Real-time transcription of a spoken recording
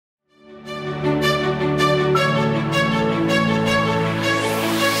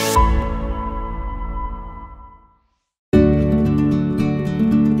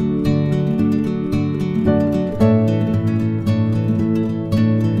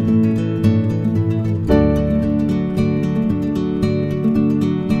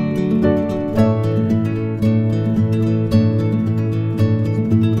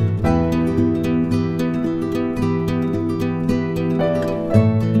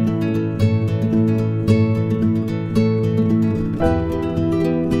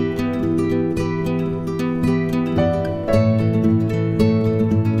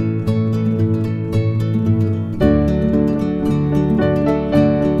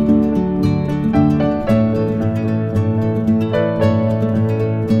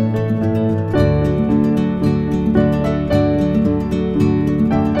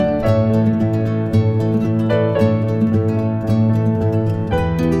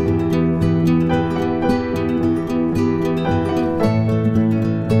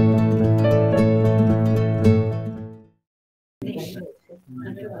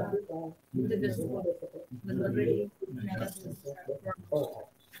Okay,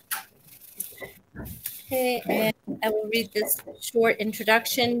 and I will read this short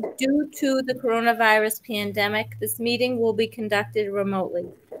introduction. Due to the coronavirus pandemic, this meeting will be conducted remotely.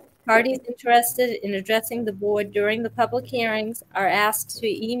 Parties interested in addressing the board during the public hearings are asked to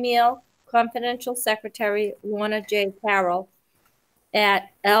email confidential secretary Lorna J. Carroll at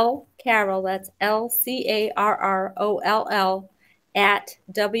lcarroll, that's LCARROLL, at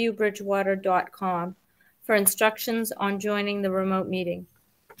wbridgewater.com for instructions on joining the remote meeting.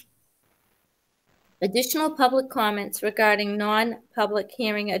 Additional public comments regarding non-public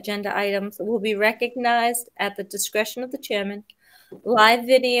hearing agenda items will be recognized at the discretion of the chairman. Live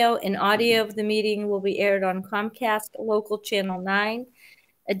video and audio of the meeting will be aired on Comcast Local Channel 9.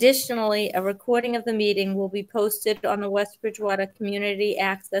 Additionally, a recording of the meeting will be posted on the West Bridgewater Community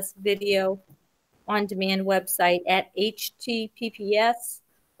Access Video on Demand website at https://wb-cam.org/VOD/.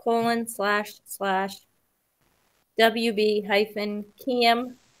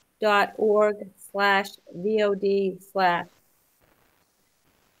 I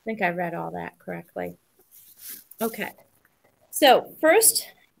think I read all that correctly. Okay. So first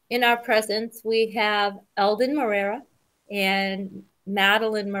in our presence, we have Eldon Marrera and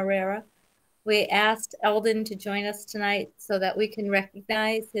Madeline Marrera. We asked Eldon to join us tonight so that we can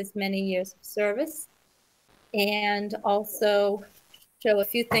recognize his many years of service and also show a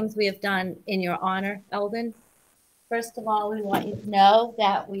few things we have done in your honor, Eldon. First of all, we want you to know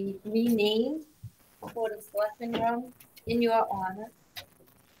that we renamed the Board of Selectmen room in your honor.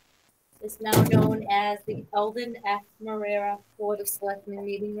 It's now known as the Eldon F. Marrera Board of Selectmen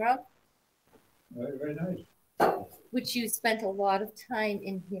meeting room. Very, very nice. Which you spent a lot of time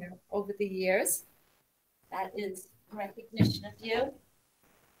in here over the years. That is recognition of you.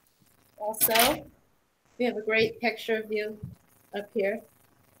 Also, we have a great picture of you up here.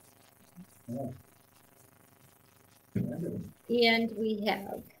 Yeah. And we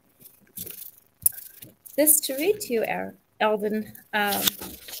have this to read to you, Eldon,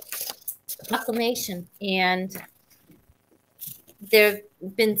 proclamation. And there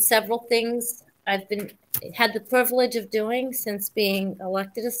have been several things I've had the privilege of doing since being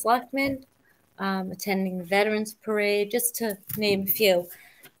elected a selectman, attending the Veterans Parade, just to name a few.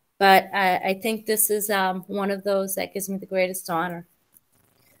 But I think this is one of those that gives me the greatest honor.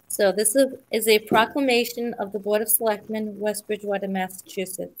 So this is a proclamation of the Board of Selectmen, West Bridgewater,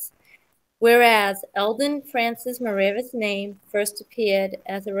 Massachusetts. Whereas Eldon Francis Marrera's name first appeared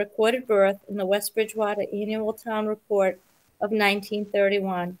as a recorded birth in the West Bridgewater Annual Town Report of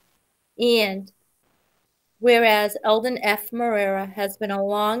 1931. And whereas Eldon F. Marrera has been a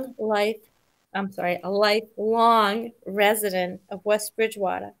lifelong resident of West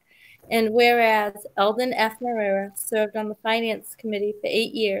Bridgewater. And whereas Eldon F. Marrera served on the Finance Committee for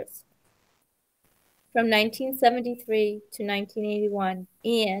 8 years, from 1973 to 1981.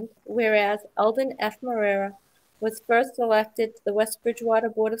 And whereas Eldon F. Marrera was first elected to the West Bridgewater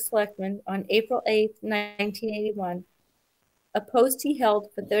Board of Selectmen on April 8, 1981, a post he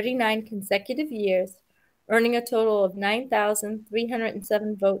held for 39 consecutive years, earning a total of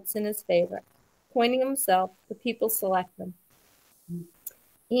 9,307 votes in his favor, appointing himself the People's Selectman.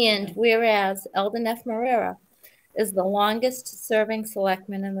 And whereas Eldon F. Marrera is the longest-serving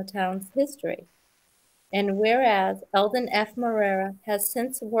selectman in the town's history, and whereas Eldon F. Marrera has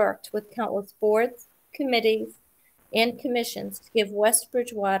since worked with countless boards, committees, and commissions to give West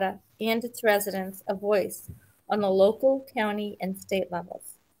Bridgewater and its residents a voice on the local, county, and state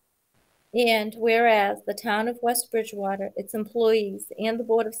levels. And whereas the town of West Bridgewater, its employees, and the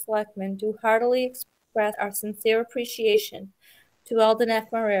Board of Selectmen do heartily express our sincere appreciation to Eldon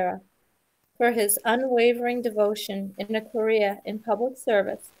F. Marrera for his unwavering devotion in a career in public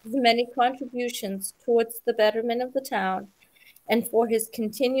service, his many contributions towards the betterment of the town, and for his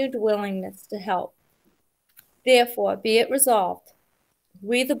continued willingness to help. Therefore, be it resolved,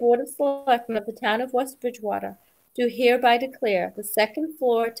 we, the Board of Selectmen of the town of West Bridgewater, do hereby declare the second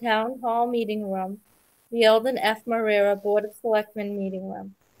floor Town Hall Meeting Room, the Eldon F. Marrera Board of Selectmen Meeting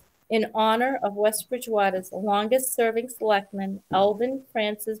Room, in honor of West Bridgewater's longest-serving selectman, Eldon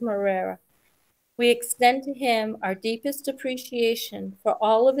Francis Marrera. We extend to him our deepest appreciation for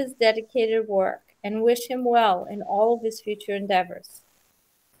all of his dedicated work and wish him well in all of his future endeavors.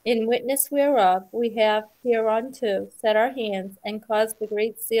 In witness whereof, we have hereunto set our hands and caused the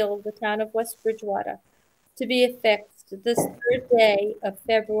great seal of the town of West Bridgewater to be affixed this 3rd day of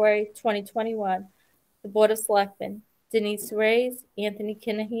February 2021. The Board of Selectmen, Denise Reyes, Anthony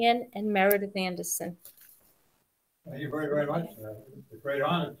Kinahan, and Meredith Anderson. Thank you very, very much. It's a great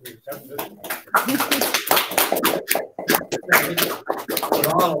honor to accept this. Put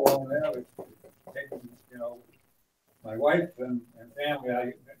all along there, taking, my wife and family,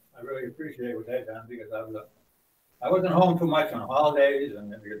 I really appreciate what they've done because I wasn't home too much on holidays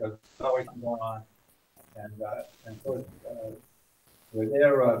and because there was always something going on. And of course, with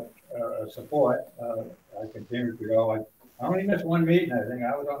their support, I continued to go. I only missed one meeting. I think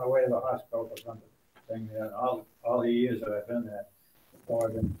I was on the way to the hospital for something. All the years that I've been there, so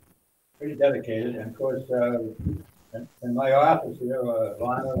I've been pretty dedicated. And of course, in my office here,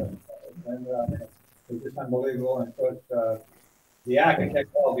 Lana and it's just unbelievable. And of course, the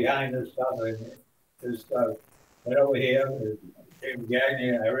architect all behind this stuff is right over here is James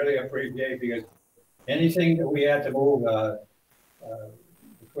Gagné, and I really appreciate because anything that we had to move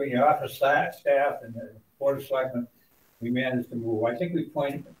between the office staff and the board of selectmen, we managed to move. I think we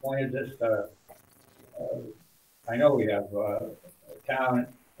pointed this. I know we have a town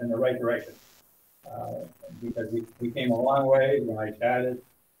in the right direction because we came a long way when I started.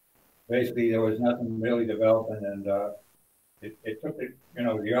 Basically, there was nothing really developing, and it took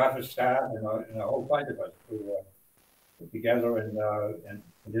the office staff and a whole bunch of us to put together and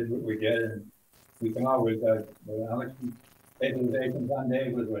did what we did, and we come out with how much stabilization fund,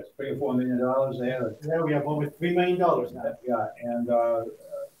 Dave, was what, $3 or $4 million there. Yeah, we have over $3 million now. Yeah, and of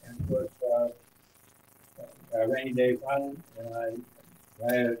course, rainy day fund, and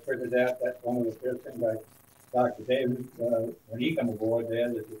I had heard of that. That's one of the first things I talked to David when he came aboard there.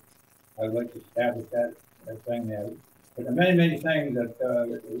 That I'd like to establish that thing there. But the many things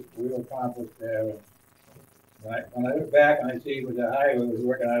that we accomplished there. When I look back and I see with the highway was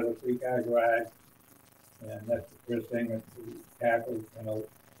working out of a 3-car garage, and that's the first thing that we tackled.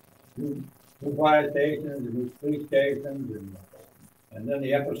 New fire stations, and new police stations, and then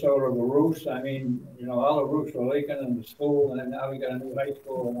the episode of the roofs. I mean, all the roofs were leaking in the school, and then now we got a new high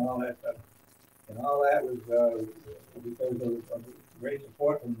school and all that stuff. And all that was because of great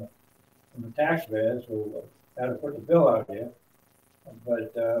support from the taxpayers who had to put the bill out here.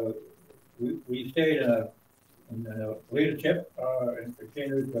 But we stayed in a leadership and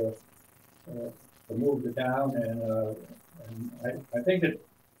continued to move the town, and I think that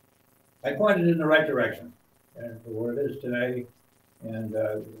I pointed in the right direction, and for where it is today. And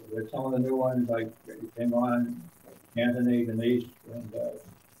with some of the new ones like came on, Anthony, Denise, and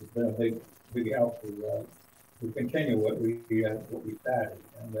it's been a big help to continue what we started.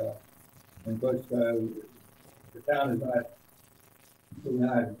 And of course, the town is not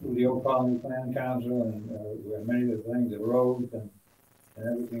through the Old Colony Plan Council, and we have many of the things, the roads and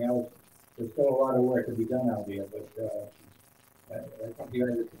everything else. There's still a lot of work to be done out here, but I think you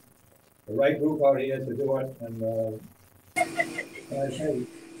have the right group out here to do it. And I say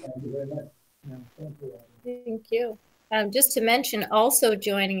thank you very much. Yeah, thank you. Thank you. Just to mention, also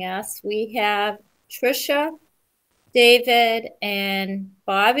joining us, we have Tricia, David, and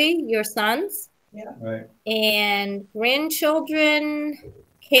Bobby, your sons. Yeah. Right. And grandchildren,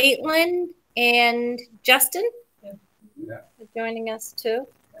 Caitlin and Justin. Yeah. Are joining us too.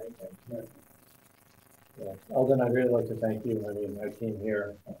 Yeah. Eldon, I'd really like to thank you. I mean, I came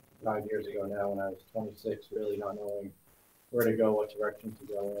here 5 years ago now when I was 26, really not knowing where to go, what direction to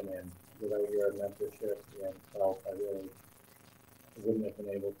go in, and without your mentorship and help, I really wouldn't have been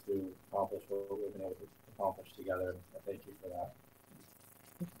able to accomplish what we've been able to accomplish together. I thank you for that.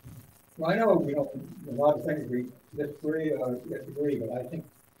 Well, I know a lot of things we disagree or disagree, but I think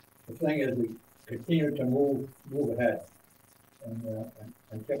the thing is we continue to move ahead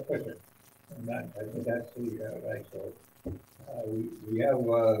and keep pushing. And I think that's the right. So we have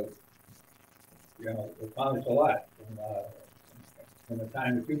accomplished a lot in the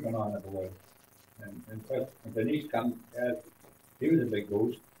time that you've been on the board. And plus, when Denise comes, he was a big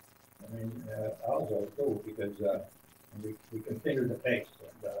boost. I mean, also too, because we continue the pace.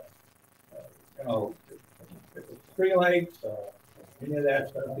 And street lights, any of that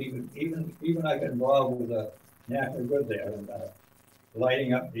stuff. Even I got involved with the National Grid there and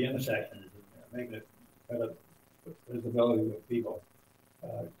lighting up the intersections, making it better visibility with people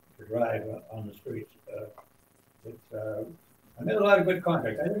to drive on the streets. I made a lot of good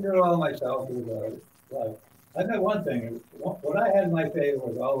contacts. I didn't do it all myself. I met one thing. What I had in my favor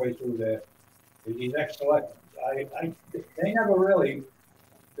was always through these ex-selectmen. They never really.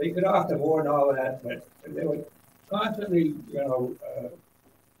 They could off the board and all of that, but they were constantly,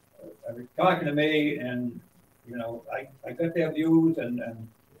 talking to me, and I got their views and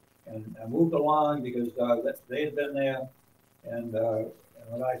I moved along because they had been there, and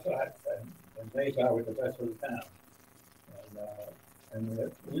what I thought, and they thought was the best for the town. And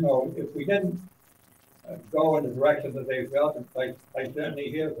if we didn't go in the direction that they felt, I certainly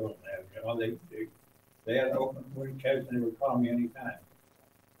hear from them. They had an open communication. They would call me anytime.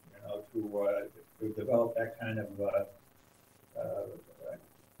 To develop that kind of,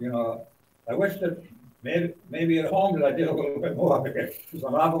 you know, I wish that maybe at home that I did a little bit more, because there's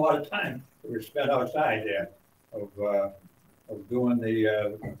an awful lot of time that was spent outside there of doing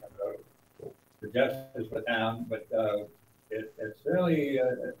the justice for the town, but it certainly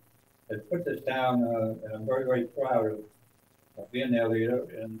it put this town, and I'm very, very proud of being their leader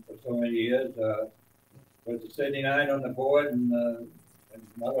and for so many years. Was it 79 on the board and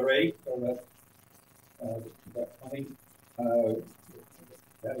another 8, so that's 20.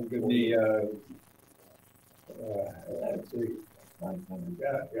 That would give me, let's see,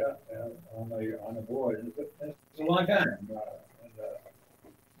 yeah, on the board. It's a long time,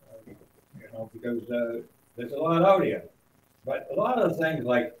 you know, because there's a lot out here. But a lot of the things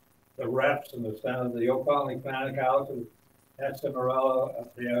like the reps and the senators, the Oak Colony Planning Council, had Cimarella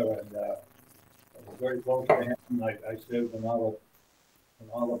up there, and I was very close to him. I served on all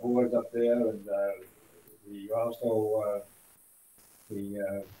the boards up there, and we also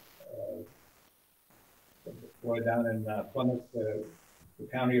the board down in Plymouth, the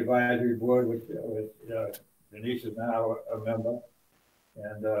County Advisory Board, which Denise is now a member,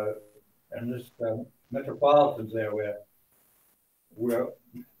 and this Metropolitans there, where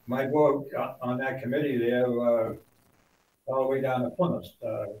my board on that committee there, all the way down to Plymouth.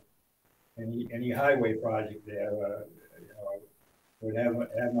 Any highway project there, you know, would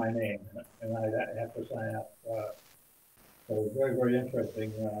have my name, and I'd have to sign up. So it was very, very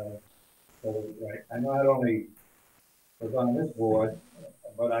interesting. So I not only was on this board,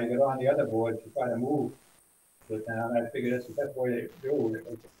 but I got on the other board to try to move the town. I figured that's the best way to do it,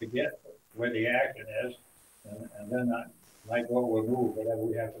 to get where the action is, and then my vote will move whatever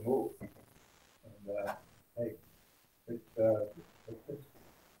we have to move. And hey, it's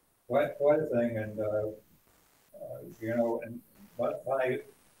quite a thing, and you know, but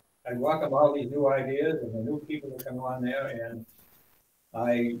I welcome all these new ideas and the new people that come on there, and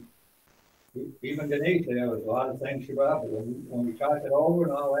even Denise, there was a lot of things she brought up, but when we talked it over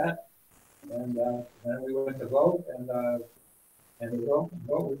and all that, and then we went to vote, and the vote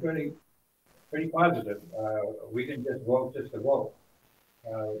was pretty positive. We didn't just vote just to vote.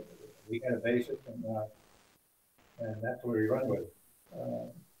 We had a basis, and that's what we run with.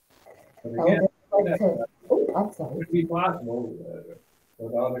 But again, I'm sorry. it would be possible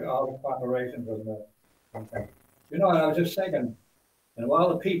with all the corporations and the. You know, I was just thinking, and a lot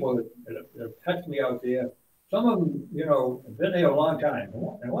of the people that have touched me out there, some of them, you know, have been there a long time.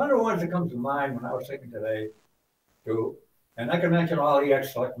 And one of the ones that comes to mind when I was thinking today, too, and I can mention all the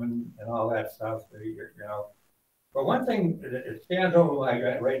ex-selectmen and all that stuff, you know. But one thing that stands over my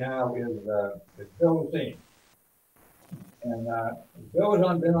head right now is Bill Zine. And Bill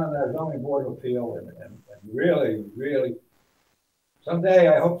has been on the zoning board of appeal, and really, really, someday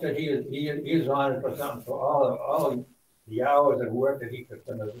I hope that he is on it for something for all the hours of work that he puts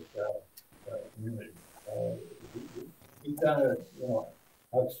into this community. He's done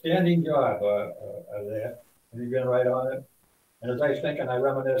a outstanding job there, and he's been right on it. And as I was thinking, I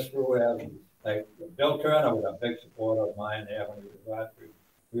reminisce through like Bill Turner was a big supporter of mine there when he was last.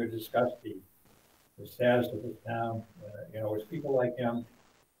 We would discuss the status of this town. You know, it's people like him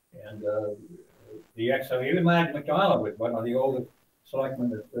and the even Mike McDonald was one of the oldest selectmen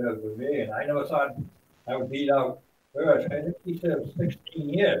that served with me, and I never thought I would beat out first. I think he served 16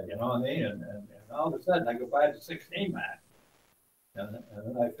 years, you know what I mean? And all of a sudden I go by the 16 mark. And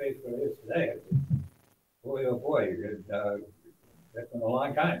then I face what it is today. Boy, oh boy, that's been a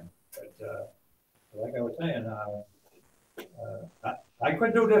long time. But like I was saying, I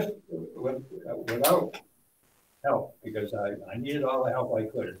couldn't do this without help, because I needed all the help I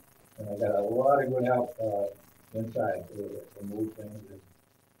could. And I got a lot of good help inside to move things.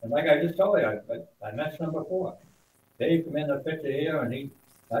 And like I just told you, I mentioned him before. Dave come in the picture here, and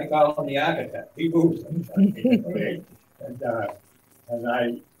I call him the architect. He moves things.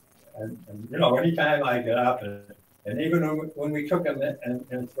 And you know, anytime I get up, and even when we took him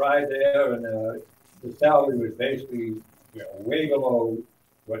and tried there, and the salary was basically, you know, way below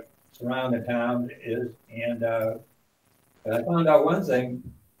what surrounding town is, and I found out one thing.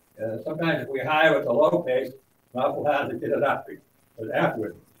 Sometimes if we hire at the low pace, it's awful hard to get it up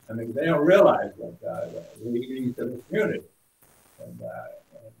afterwards. I mean, they don't realize that he needs to the community, and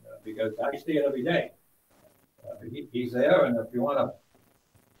because I see it every day. He's there, and if you want to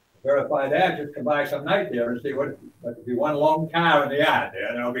verify that, just come by some night there and see what if you want a long car in the yard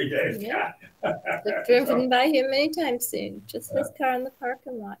there, there'll be Dave's car. I've driven by here many times soon, just his car in the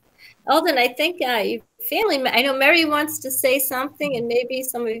parking lot. Eldon, I think your family, I know Mary wants to say something, and maybe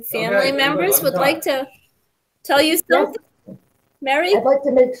some of your family members would like to tell you something. Mary? I'd like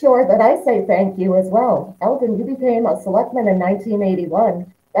to make sure that I say thank you as well. Eldon, you became a selectman in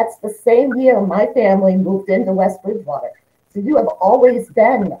 1981. That's the same year my family moved into West Bridgewater. So you have always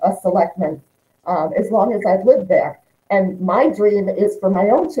been a selectman as long as I've lived there. And my dream is for my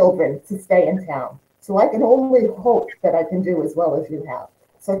own children to stay in town. So I can only hope that I can do as well as you have.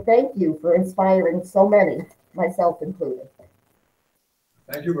 So thank you for inspiring so many, myself included.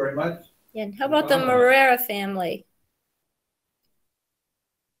 Thank you very much. And how about the Marrera family?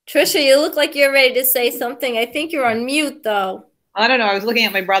 Trisha, you look like you're ready to say something. I think you're on mute, though. I don't know. I was looking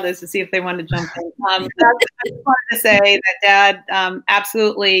at my brothers to see if they wanted to jump in. I just wanted to say that Dad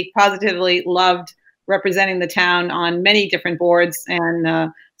absolutely, positively loved representing the town on many different boards,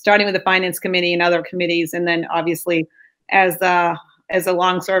 and starting with the Finance Committee and other committees, and then obviously as a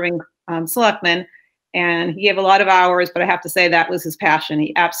long-serving selectman. And he gave a lot of hours, but I have to say that was his passion.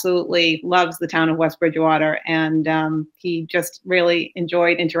 He absolutely loves the town of West Bridgewater, and he just really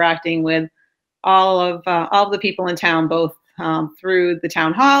enjoyed interacting with all of the people in town, both through the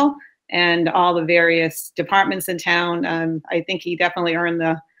town hall and all the various departments in town. I think he definitely earned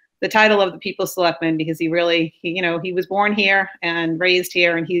the title of the People's Selectman because he was born here and raised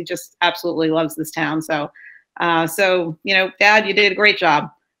here, and he just absolutely loves this town. So, Dad, you did a great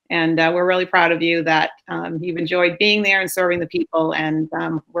job. And we're really proud of you that you've enjoyed being there and serving the people. And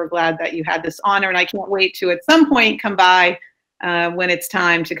we're glad that you had this honor. And I can't wait to at some point come by when it's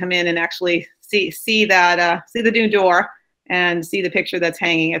time to come in and actually see the new door and see the picture that's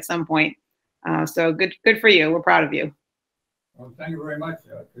hanging at some point. So good for you. We're proud of you. Well, thank you very much,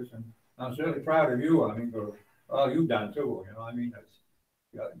 Kristen. I'm certainly proud of you. I mean, for all you've done too. I mean,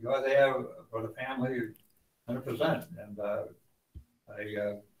 you're there for the family 100%. And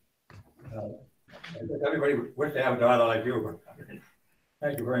everybody wish to have a daughter like you.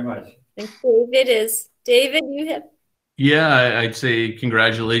 Thank you very much. Thank David, you have? Yeah, I'd say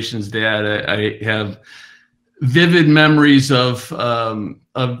congratulations, Dad. I have vivid memories of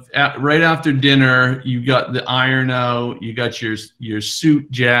right after dinner, you got the iron out, you got your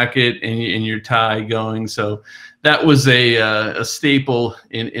suit jacket and your tie going. So that was a staple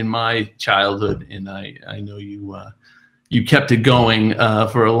in my childhood, and I know you kept it going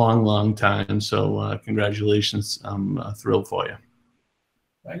for a long, long time. So congratulations. I'm thrilled for you.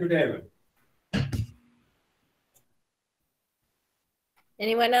 Thank you, David.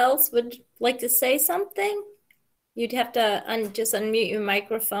 Anyone else would like to say something? You'd have to just unmute your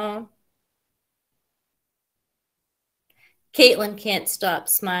microphone. Caitlin can't stop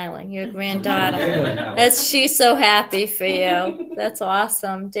smiling, your granddaughter. She's so happy for you. That's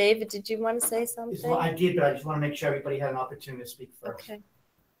awesome. David, did you want to say something? Well, I did, but I just want to make sure everybody had an opportunity to speak first. Okay.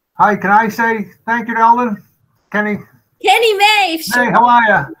 Hi, can I say thank you to Eldon? Kenny May. Sure. Hey, how are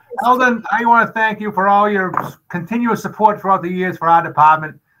you? Eldon, I want to thank you for all your continuous support throughout the years for our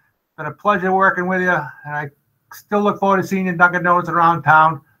department. It's been a pleasure working with you, and I still look forward to seeing you Dunkin' Donuts around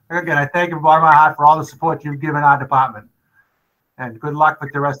town. Again, I thank you from the bottom of my heart for all the support you've given our department. And good luck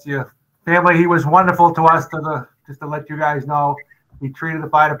with the rest of your family. He was wonderful to us, just to let you guys know. He treated the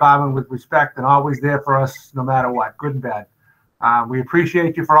fire department with respect and always there for us no matter what, good and bad. We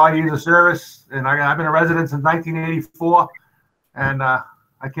appreciate you for all your years of service. And I've been a resident since 1984. And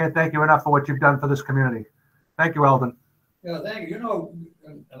I can't thank you enough for what you've done for this community. Thank you, Eldon. Yeah, thank you.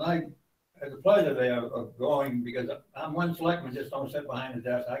 And I had the pleasure there of going, because I'm one selectman, just don't sit behind the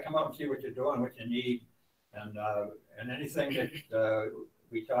desk. I come up and see what you're doing, what you need. And anything that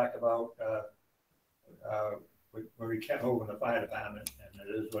we talked about when we kept moving the fire department, and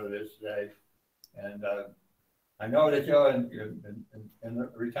it is what it is today. And I know that you're in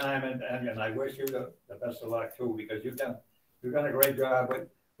retirement, and I wish you the best of luck too, because you've done a great job.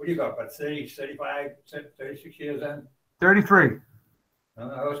 What do you got? About 30, 35, 36 years in? 33.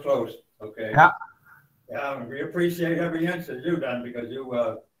 I was close. Okay. Yeah. Yeah, we appreciate every inch that you've done, because you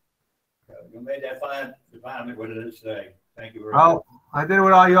made that fire department what it is today. Thank you very much. Well, I did it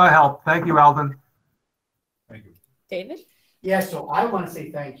with all your help. Thank you, Eldon. Thank you. David? Yeah, so I want to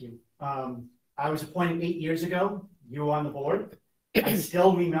say thank you. I was appointed 8 years ago. You were on the board. I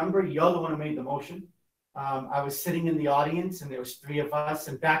still remember you're the one who made the motion. I was sitting in the audience, and there was 3 of us.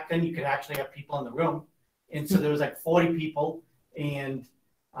 And back then, you could actually have people in the room. And so there was like 40 people. And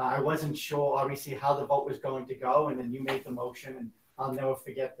I wasn't sure, obviously, how the vote was going to go. And then you made the motion, and I'll never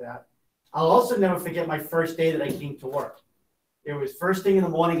forget that. I'll also never forget my first day that I came to work. It was first thing in the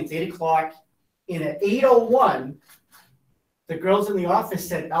morning. It's 8 o'clock. And at 8:01, the girls in the office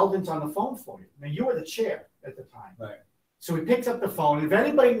said, Eldon's on the phone for you. Now, you were the chair at the time. Right. So he picks up the phone. And if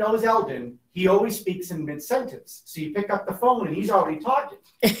anybody knows Eldon, he always speaks in mid-sentence. So you pick up the phone, and he's already talking.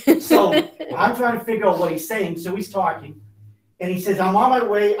 So I'm trying to figure out what he's saying. So he's talking. And he says, I'm on my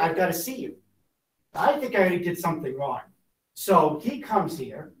way, I've got to see you. I think I already did something wrong. So he comes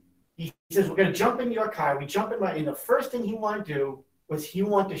here, he says, we're gonna jump in your car. We jump in my, and the first thing he wanted to do was he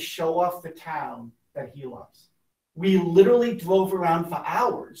wanted to show off the town that he loves. We literally drove around for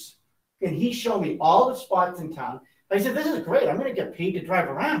hours and he showed me all the spots in town. I said, this is great, I'm gonna get paid to drive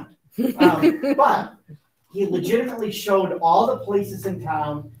around. But he legitimately showed all the places in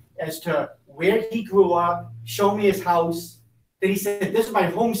town as to where he grew up, showed me his house. Then he said, this is my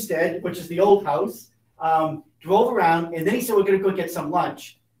homestead, which is the old house. Drove around, and then he said, we're gonna go get some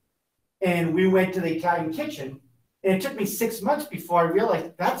lunch. And we went to the Italian kitchen, and it took me 6 months before I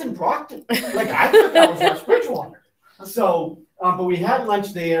realized that's in Brockton. Like, I thought that was West Bridgewater. So, but we had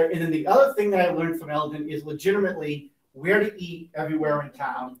lunch there, and then the other thing that I learned from Eldon is legitimately where to eat everywhere in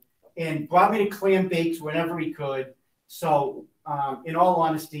town, and brought me to clam bakes whenever he could. So, in all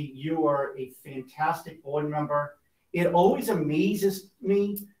honesty, you are a fantastic board member. It always amazes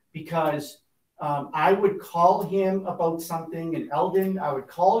me because I would call him about something, and Eldon, I would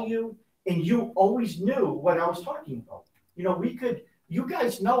call you, and you always knew what I was talking about. You know, you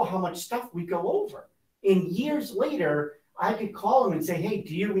guys know how much stuff we go over. And years later, I could call him and say, hey,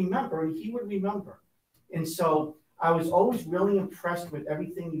 do you remember? And he would remember. And so I was always really impressed with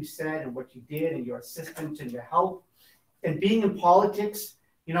everything you said and what you did and your assistance and your help. And being in politics,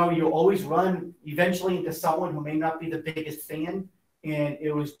 you know, you always run eventually into someone who may not be the biggest fan. And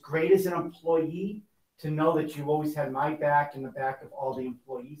it was great as an employee to know that you always had my back and the back of all the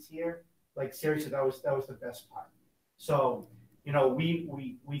employees here. Like, seriously, that was the best part. So, you know,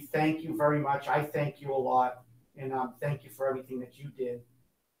 we thank you very much. I thank you a lot, and thank you for everything that you did.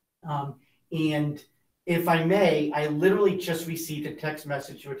 And if I may, I literally just received a text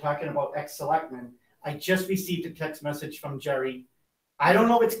message. You were talking about ex-selectmen. I just received a text message from Jerry. I don't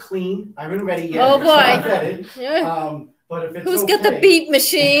know if it's clean. I haven't read it yet. Oh boy. But if it's Who's okay, got the beat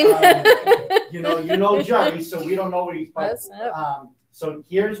machine? you know Jerry, so we don't know what he's. But, so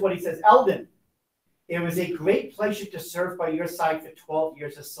here's what he says: Eldon, it was a great pleasure to serve by your side for 12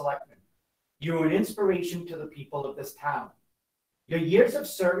 years as selectman. You were an inspiration to the people of this town. Your years of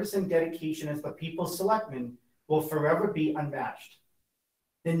service and dedication as the people's selectman will forever be unmatched.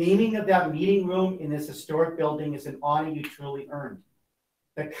 The naming of that meeting room in this historic building is an honor you truly earned.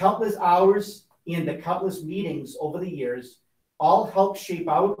 The countless hours and the countless meetings over the years all helped shape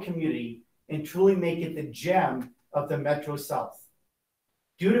our community and truly make it the gem of the Metro South.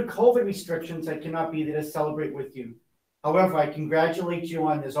 Due to COVID restrictions, I cannot be there to celebrate with you. However, I congratulate you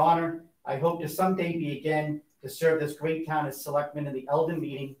on this honor. I hope to someday be again to serve this great town as selectman in the Eldon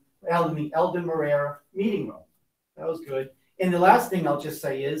Marrera meeting room. That was good. And the last thing I'll just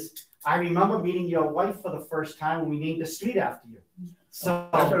say is, I remember meeting your wife for the first time when we named a street after you. So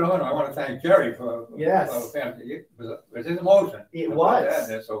I want to thank Jerry for it was his emotion. It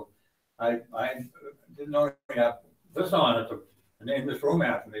was. So I didn't know you have this honor to name this room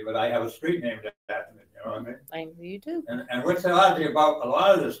after me, but I have a street named after me. You know what I mean? I know you do. And what's the oddity about a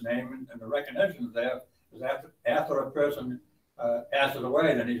lot of this name and the recognition there is after a person passes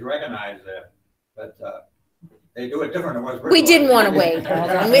away, then he's recognized there. But they do it different than West Bridgewater. We didn't want to wait.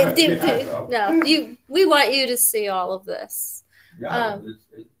 No, we want you to see all of this. Yeah,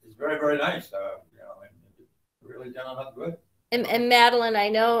 it's very, very nice. You know, and really done enough good. And Madeline, I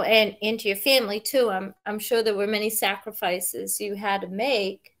know, and to your family too. I'm sure there were many sacrifices you had to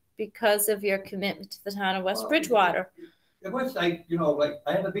make because of your commitment to the town of West Bridgewater. It was like, you know, like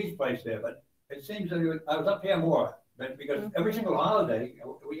I have a beach place there, but it seems that I was up here more, but because every single holiday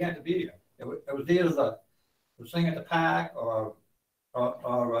we had to be here. It was either the thing at the park or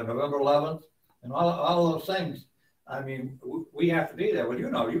November 11th, and all those things. I mean, we have to be there. Well, you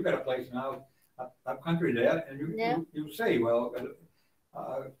know, you've got a place now up country there, and you say, well,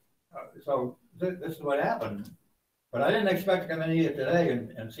 so this is what happened. But I didn't expect to come in here today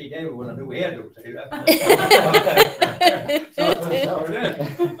and see David with a new hairdo. So it is.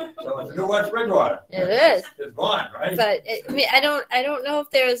 So it's a new West Bridgewater. It is. It's gone, right? But I mean, I don't know if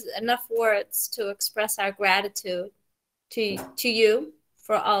there's enough words to express our gratitude to you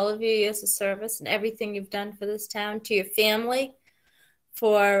for all of your years of service and everything you've done for this town, to your family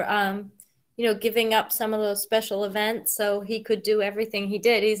for giving up some of those special events so he could do everything he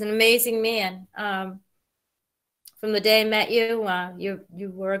did. He's an amazing man. From the day I met you,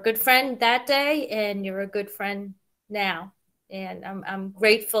 you were a good friend that day, and you're a good friend now. And I'm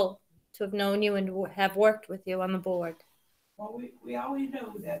grateful to have known you and to have worked with you on the board. Well, we always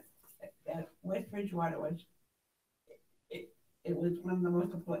knew that West Bridgewater was it was one of the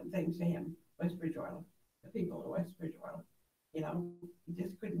most important things to him. West Bridgewater, the people of West Bridgewater. You know, he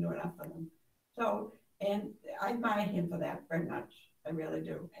just couldn't do enough for them. So And I admire him for that very much. I really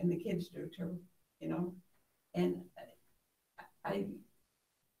do. And the kids do too, you know. And I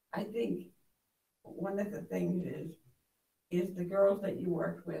think one of the things is the girls that you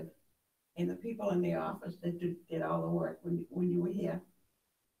worked with and the people in the office that did all the work when you were here.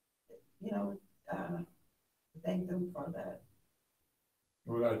 You know, thank them for that.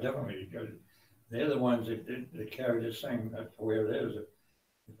 Well, definitely, because they're the ones that carry this thing. That's the way it is.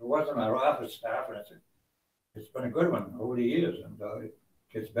 If it wasn't our office staff, and it's been a good one over the years, and it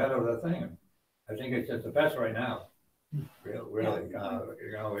gets better with the thing. I think it's the best right now. Really, you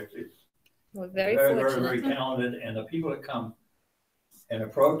know, it's We're very very, fortunate. very talented, and the people that come and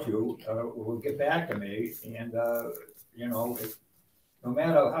approach you will get back to me, and you know, no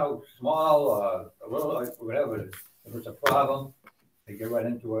matter how small, a little, whatever it is, if it's a problem, they get right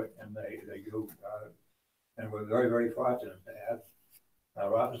into it, and they do. And we're very, very fortunate to have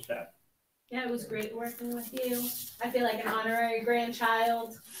our office staff. Yeah, it was great working with you. I feel like an honorary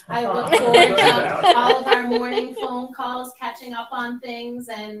grandchild. I look forward to all of our morning phone calls, catching up on things,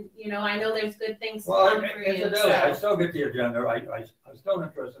 and you know, I know there's good things to come for you. So. I still get the agenda. I'm still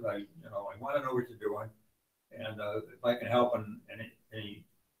interested. I want to know what you're doing, and if I can help in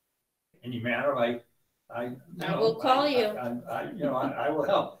any manner, I will call you. I will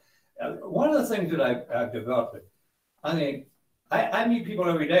help. One of the things that I've developed, I mean, I meet people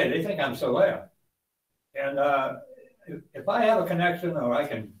every day. They think I'm still there. And if I have a connection or I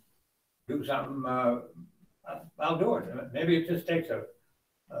can do something, I'll do it. Maybe it just takes a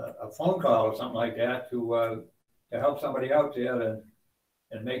phone call or something like that to help somebody out there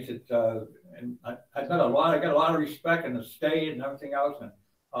and makes it. And I got a lot of respect in the state and everything else and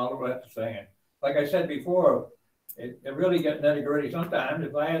all of that thing. And like I said before, it really gets nitty-gritty sometimes.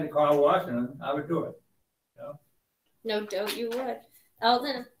 If I had to call Washington, I would do it. You know? No doubt you would.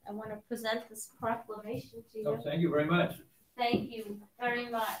 Eldon, I want to present this proclamation to you. So thank you very much. Thank you very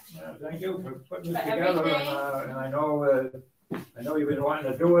much. Thank you for putting this together. And I know you've been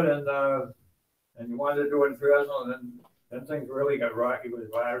wanting to do it, and you wanted to do it in Fresno, and then things really got rocky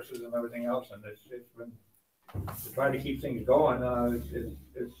with viruses and everything else, and it's been to try to keep things going.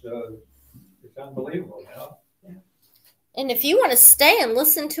 It's unbelievable, you know. Yeah. And if you want to stay and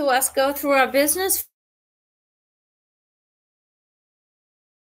listen to us go through our business.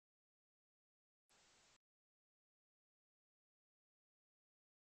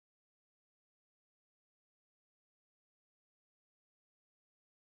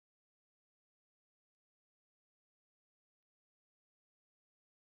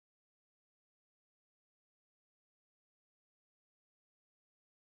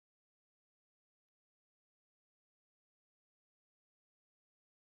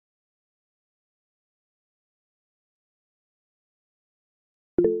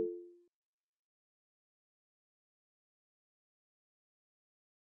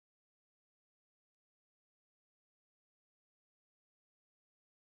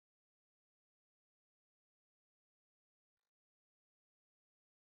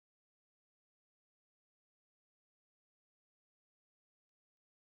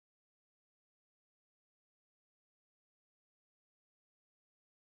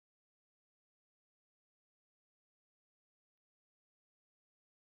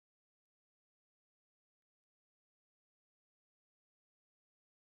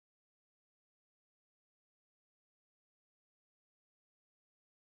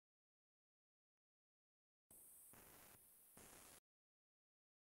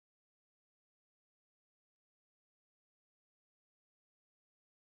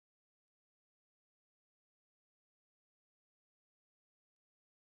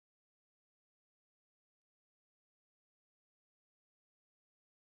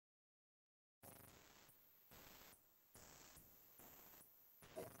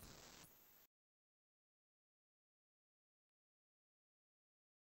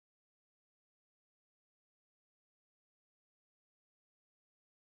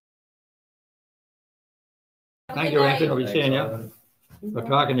 Thank you, Anthony. I'll be seeing you. We're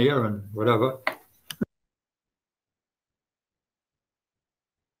talking to you and whatever.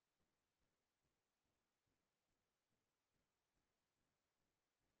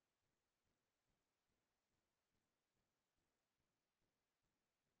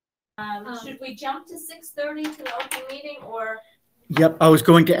 Should we jump to 6:30 to the open meeting or? Yep, I was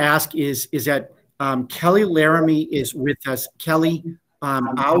going to ask is that Kelly Laramie is with us. Kelly, we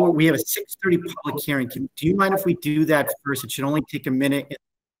have a 6:30 public hearing. Do you mind if we do that first? It should only take a minute.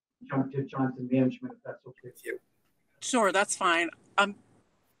 Jump to Johnson Management, if that's okay with you. Sure, that's fine. I'm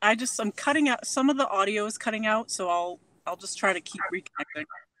cutting out, some of the audio is cutting out, so I'll just try to keep reconnecting.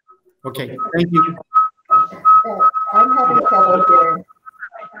 Okay, thank you. I'm having trouble hearing.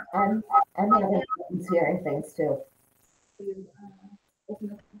 I'm having problems hearing things too. Can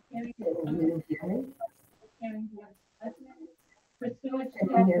you hear me? Can you hear me?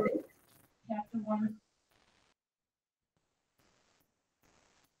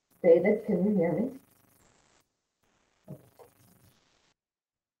 David, can you hear me?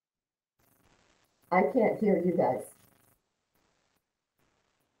 I can't hear you guys.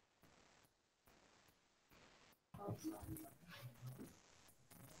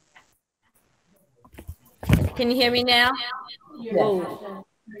 Can you hear me now? Yes. Oh,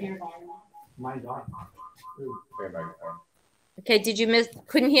 Mine's on. okay. Did you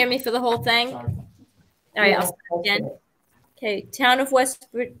couldn't hear me for the whole thing? Sorry. All right, I'll start again. Okay, Town of West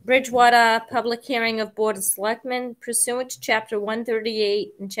Bridgewater, public hearing of Board of Selectmen pursuant to Chapter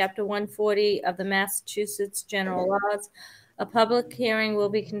 138 and Chapter 140 of the Massachusetts General Laws. A public hearing will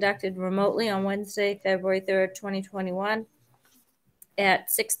be conducted remotely on Wednesday, February 3rd, 2021 at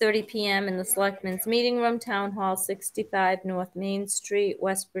 6:30 p.m. in the Selectmen's Meeting Room, Town Hall 65 North Main Street,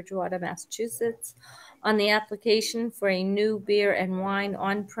 West Bridgewater, Massachusetts, on the application for a new beer and wine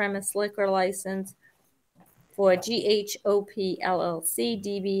on-premise liquor license for GHOP LLC,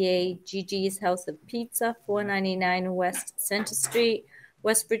 DBA Gigi's House of Pizza, 499 West Center Street,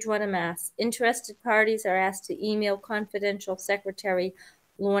 West Bridgewater, Mass. Interested parties are asked to email confidential secretary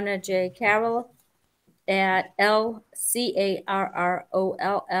Lorna J. Carroll at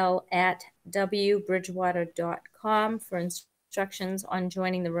lcarroll@wbridgewater.com for instructions on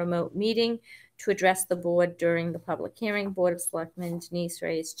joining the remote meeting. To address the board during the public hearing, Board of Selectmen Denise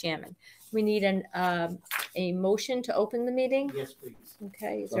Ray is chairman. We need a motion to open the meeting. Yes, please.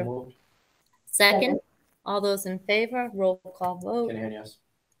 Okay, is So there moved. second? All those in favor, roll call vote. Kinahan, yes.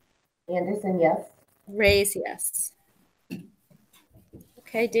 Anderson, yes. Raise yes.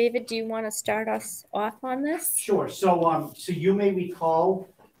 Okay, David, do you want to start us off on this? Sure. So you may recall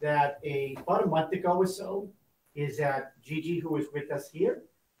that about a month ago or so, is that Gigi, who is with us here,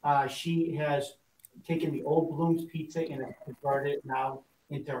 she has taken the old Bloom's Pizza and has converted it now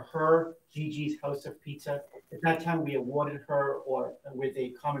into her Gigi's House of Pizza. At that time, we awarded her with a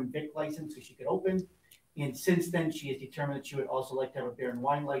common vic license so she could open. And since then, she has determined that she would also like to have a beer and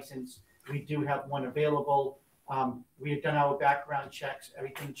wine license. We do have one available. We have done our background checks.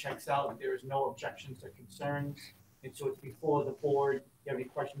 Everything checks out. There is no objections or concerns. And so it's before the board. If you have any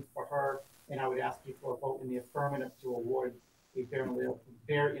questions for her, and I would ask you for a vote in the affirmative to award a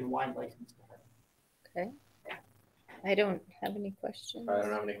beer and wine license to her. Okay. I don't have any questions. I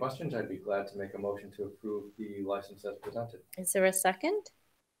don't have any questions. I'd be glad to make a motion to approve the license as presented. Is there a second?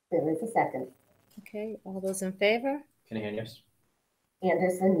 There is a second. Okay, all those in favor? Kinahan, yes.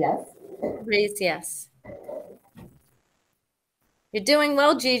 Anderson, yes. Raise yes. You're doing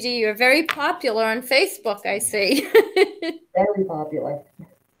well, Gigi. You're very popular on Facebook, I see. Very popular.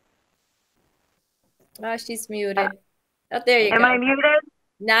 Oh, she's muted. Oh, there you go. Am I muted?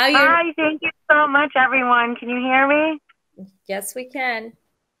 Now you're. Hi, thank you so much, everyone. Can you hear me? Yes, we can.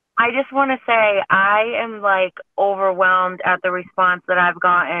 I just want to say I am like overwhelmed at the response that I've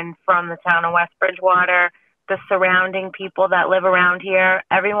gotten from the town of West Bridgewater, the surrounding people that live around here.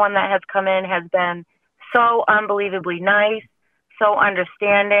 Everyone that has come in has been so unbelievably nice, so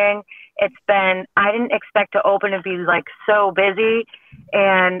understanding. I didn't expect to open and be like so busy,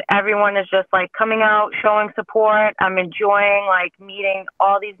 and everyone is just like coming out, showing support. I'm enjoying like meeting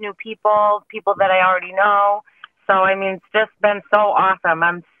all these new people that I already know. So, I mean, it's just been so awesome.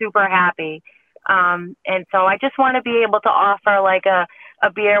 I'm super happy. And so I just want to be able to offer like a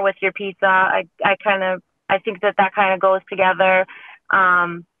beer with your pizza. I think that kind of goes together.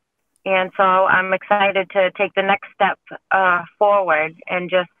 And so I'm excited to take the next step forward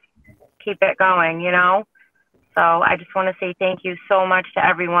and just keep it going, you know? So I just want to say thank you so much to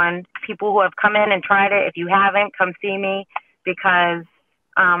everyone, people who have come in and tried it. If you haven't, come see me, because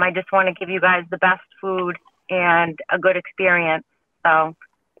I just want to give you guys the best food and a good experience. So,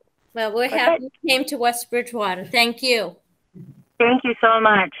 well, we're happy you came to West Bridgewater. Thank you. Thank you so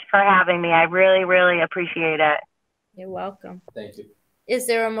much for having me. I really, really appreciate it. You're welcome. Thank you. Is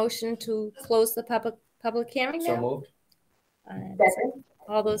there a motion to close the public hearing now? So moved. Second.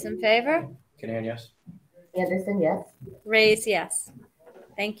 All those in favor? Kinahan, yes. Anderson, yes. Raise yes.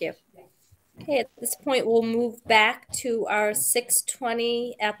 Thank you. Okay, at this point, we'll move back to our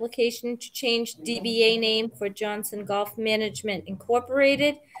 620 application to change DBA name for Johnson Golf Management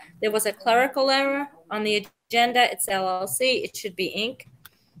Incorporated. There was a clerical error on the agenda. It's LLC. It should be Inc.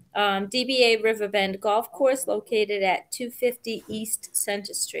 DBA Riverbend Golf Course located at 250 East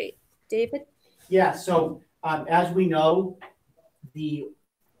Center Street. David? Yeah, so as we know, the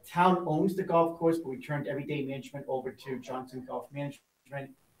Town owns the golf course, but we turned everyday management over to Johnson Golf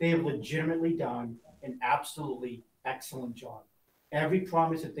Management. They have legitimately done an absolutely excellent job. Every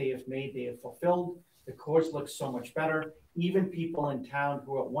promise that they have made, they have fulfilled. The course looks so much better. Even people in town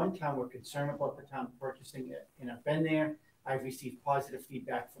who at one time were concerned about the town purchasing it and have been there, I've received positive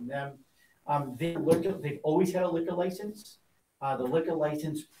feedback from them. They've always had a liquor license. The liquor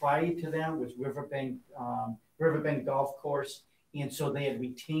license prior to them was Riverbend Golf Course. And so they had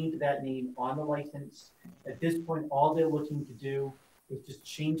retained that name on the license. At this point, all they're looking to do is just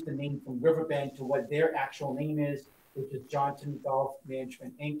change the name from Riverbend to what their actual name is, which is Johnson Golf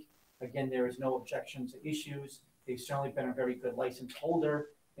Management, Inc. Again, there is no objections or issues. They've certainly been a very good license holder.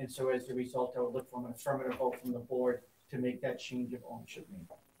 And so as a result, I would look for an affirmative vote from the board to make that change of ownership name.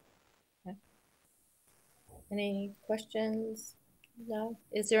 Okay. Any questions? No.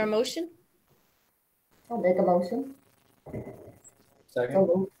 Is there a motion? I'll make a motion.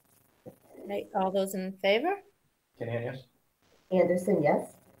 Second. Right. All those in favor? Can yes? Anderson,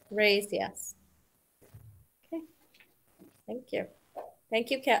 yes. Raise yes. Okay. Thank you. Thank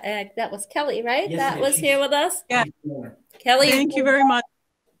you, that was Kelly, right? Yes, that was she's, here with us? Yeah. Kelly. Thank you very much.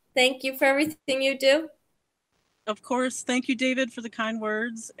 Thank you for everything you do. Of course. Thank you, David, for the kind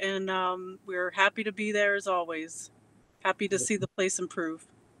words. And we're happy to be there as always. Happy to see the place improve.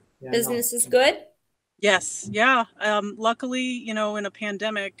 Yeah, Business is good? Yes. Yeah. Luckily, you know, in a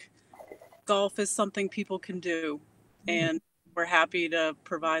pandemic, golf is something people can do. And we're happy to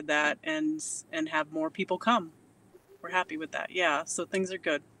provide that and have more people come. We're happy with that. Yeah. So things are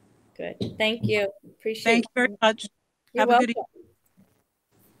good. Good. Thank you. Appreciate Thank you very much. You're Have welcome. a good evening.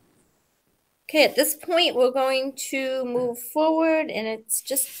 Okay, at this point, we're going to move forward, and it's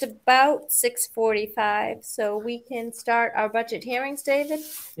just about 6:45, so we can start our budget hearings, David?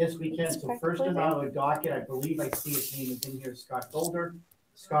 Yes, we can. So first on our docket, I believe I see his name is in here, Scott Golder.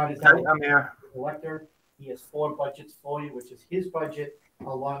 Scott is I'm here. Collector. He has 4 budgets for you, which is his budget,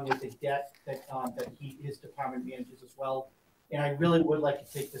 along with the debt that his department manages as well. And I really would like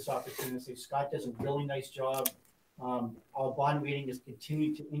to take this opportunity to say Scott does a really nice job. Our bond rating has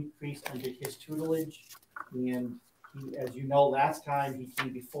continued to increase under his tutelage. And he, as you know, last time he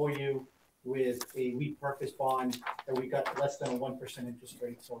came before you with a repurpose bond that we got less than a 1% interest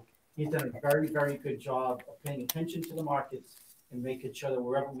rate. So he's done a very, very good job of paying attention to the markets and making sure that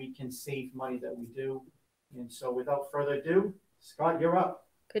wherever we can save money that we do. And so without further ado, Scott, you're up.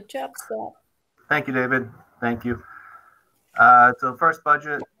 Good job, Scott. Thank you, David. Thank you. So the first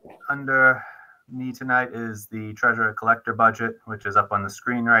budget under me tonight is the treasurer collector budget, which is up on the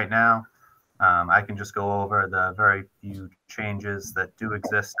screen right now. I can just go over the very few changes that do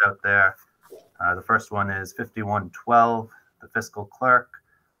exist out there. The first one is 5112, the fiscal clerk.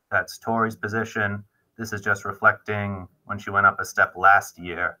 That's Tori's position. This is just reflecting when she went up a step last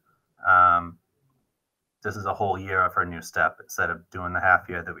year. This is a whole year of her new step instead of doing the half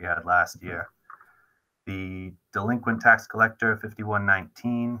year that we had last year. The delinquent tax collector,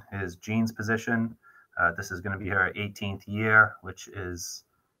 5119, is Jean's position. This is going to be her 18th year, which is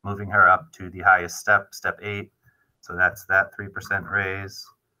moving her up to the highest step, step 8. So that's that 3% raise.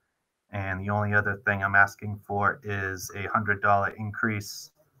 And the only other thing I'm asking for is a $100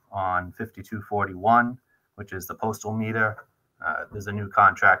 increase on 5241, which is the postal meter. There's a new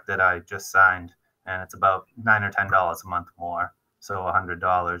contract that I just signed, and it's about $9 or $10 a month more. So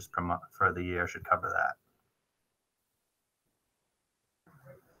 $100 per month for the year should cover that.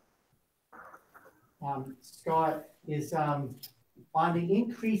 Scott, is on the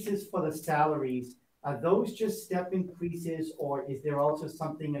increases for the salaries, are those just step increases, or is there also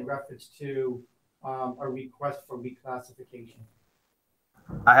something in reference to a request for reclassification?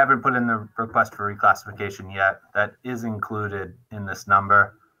 I haven't put in the request for reclassification yet. That is included in this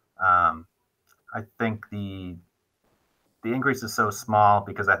number. I think the increase is so small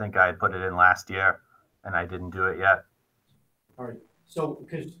because I think I had put it in last year and I didn't do it yet. All right. So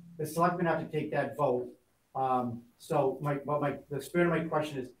because the selectmen have to take that vote. So the spirit of my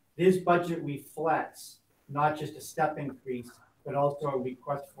question is, this budget reflects not just a step increase, but also a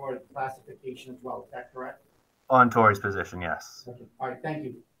request for classification as well. Is that correct? On Tori's position, yes. Okay. All right. Thank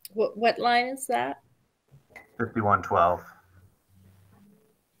you. What line is that? 5112.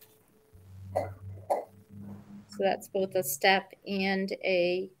 So that's both a step and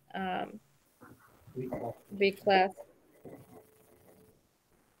a reclass.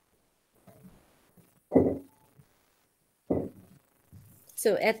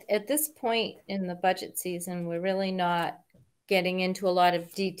 So at this point in the budget season, we're really not getting into a lot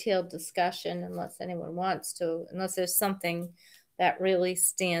of detailed discussion unless anyone wants to, unless there's something that really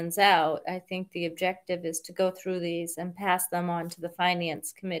stands out. I think the objective is to go through these and pass them on to the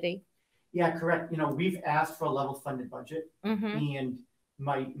finance committee. Yeah, correct. You know, we've asked for a level funded budget, Mm-hmm. and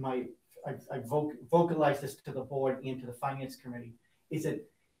I vocalized this to the board and to the finance committee, is that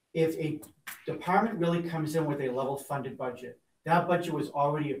if a department really comes in with a level funded budget, that budget was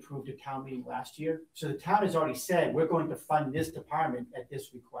already approved at town meeting last year. So the town has already said, we're going to fund this department at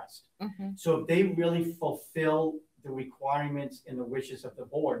this request. Mm-hmm. So if they really fulfill the requirements and the wishes of the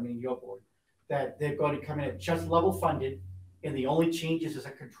board, meaning your board, that they're going to come in at just level funded, and the only changes is a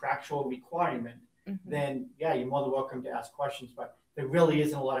contractual requirement, then yeah, you're more than welcome to ask questions, but there really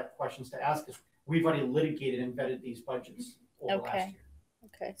isn't a lot of questions to ask because we've already litigated and vetted these budgets over last year.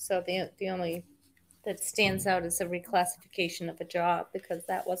 Okay, so the only that stands out is a reclassification of a job because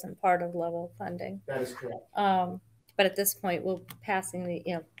that wasn't part of level funding. That is correct. But at this point, we're passing the,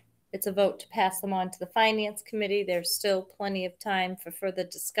 it's a vote to pass them on to the finance committee. There's still plenty of time for further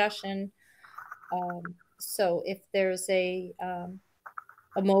discussion. So if there's a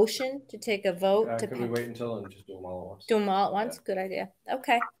motion to take a vote. Could we wait until and just do them all at once? Do them all at once? Yeah. Good idea.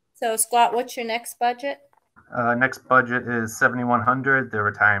 Okay. So Scott, what's your next budget? Next budget is 7,100, the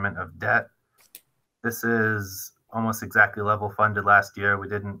retirement of debt. This is almost exactly level funded last year. We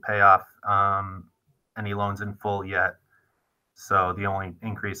didn't pay off any loans in full yet. So the only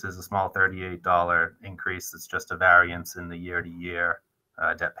increase is a small $38 increase. It's just a variance in the year-to-year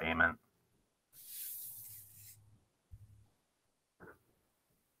debt payment.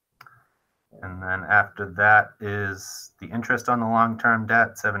 And then after that is the interest on the long-term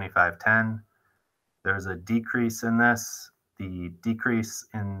debt, 7510. There's a decrease in this. The decrease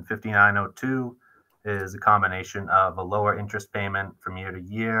in 5902 is a combination of a lower interest payment from year to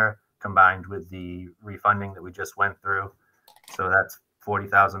year combined with the refunding that we just went through. So that's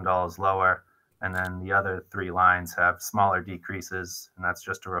 $40,000 lower. And then the other three lines have smaller decreases, and that's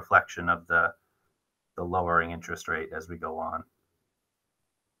just a reflection of the lowering interest rate as we go on.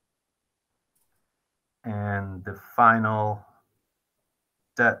 And the final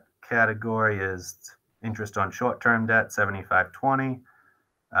debt category is interest on short-term debt, 7520.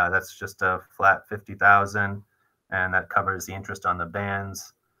 That's just a flat 50,000, and that covers the interest on the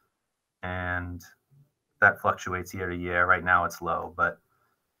bands, and that fluctuates year to year. Right now it's low, but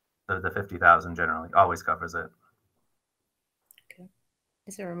the 50,000 generally always covers it. Okay.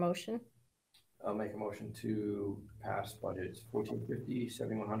 Is there a motion? I'll make a motion to pass budgets 1450,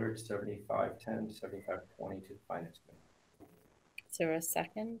 7100, 7510, 7520 to the finance committee. Is there a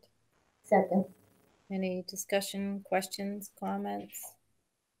second? Second. Any discussion, questions, comments?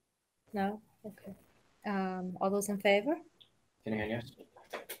 No? Okay. All those in favor? Kinahan, yes.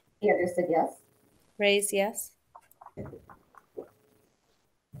 Anderson, yes. Raise yes.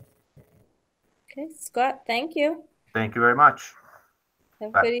 Okay, Scott, thank you. Thank you very much.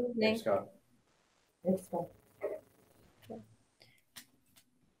 Have Bye. a good evening. Thanks, Scott. Thanks, Scott.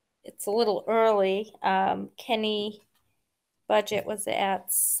 It's a little early. Kenny budget was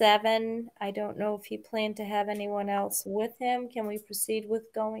at 7. I don't know if he planned to have anyone else with him. Can we proceed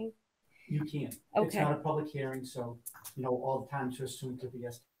with going? You can. Okay. It's not a public hearing, so all the times are assumed to be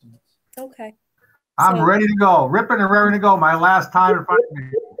estimates. Okay. I'm ready to go, ripping and raring to go. My last time in front of me.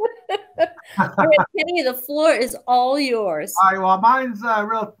 All right, Kenny, the floor is all yours. All right, well, mine's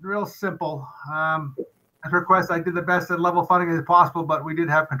real simple. As requested, I did the best at level funding as possible, but we did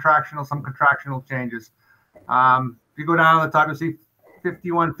have some contractual changes. If you go down to the top, you'll see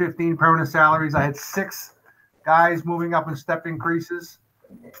 5115 permanent salaries. I had 6 guys moving up in step increases,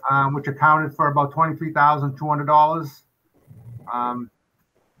 which accounted for about $23,200.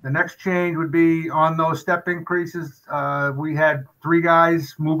 The next change would be on those step increases. We had 3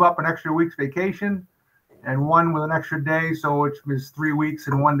 guys move up an extra week's vacation and 1 with an extra day. So which was 3 weeks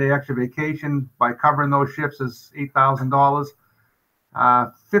and 1 day extra vacation. By covering those shifts is $8,000.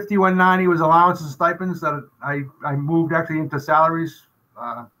 5190 was allowances and stipends that I moved actually into salaries.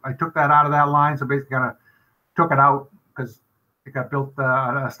 I took that out of that line. So basically kind of took it out because it got built,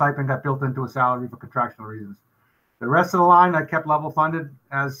 a stipend got built into a salary for contractual reasons. The rest of the line I kept level funded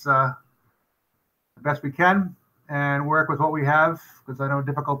as the best we can and work with what we have because I know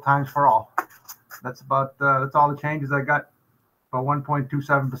difficult times for all. That's about that's all the changes I got. About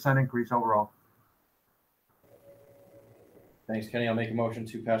 1.27% increase overall. Thanks, Kenny. I'll make a motion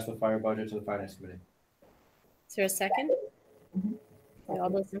to pass the fire budget to the finance committee. Is there a second?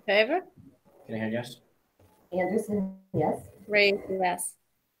 All those in favor? Kinahan, yes. Anderson, yes. Raise yes.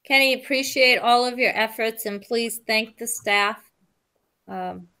 Kenny, appreciate all of your efforts and please thank the staff.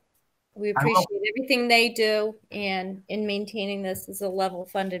 We appreciate everything they do and in maintaining this as a level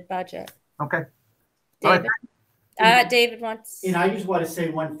funded budget. Okay. David, David wants. And I just want to say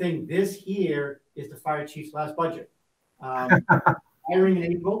one thing. This here is the fire chief's last budget. Hiring in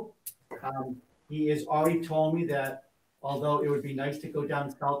April. He has already told me that although it would be nice to go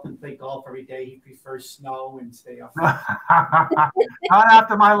down south and play golf every day, he prefers snow and stay up. Not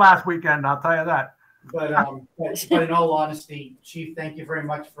after my last weekend, I'll tell you that. But in all honesty, Chief, thank you very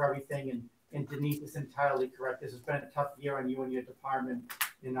much for everything. And Denise is entirely correct. This has been a tough year on you and your department.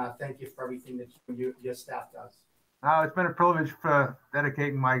 And thank you for everything that your staff does. It's been a privilege for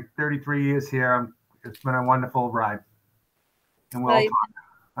dedicating my 33 years here. It's been a wonderful ride. And we'll talk.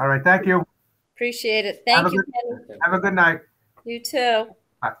 All right. Thank you. Appreciate it. Thank you, Kenny. Have a good night. You too.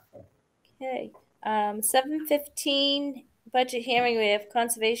 Bye. Okay. 7:15 budget hearing. We have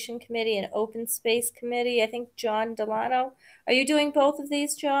Conservation Committee and Open Space Committee. I think John Delano. Are you doing both of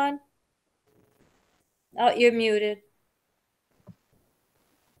these, John? Oh, you're muted.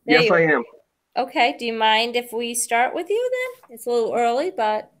 Yes, I am. Okay. Do you mind if we start with you then? It's a little early,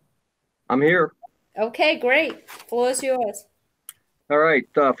 but. I'm here. Okay, great. Floor is yours. All right.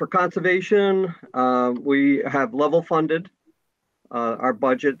 For conservation, we have level funded our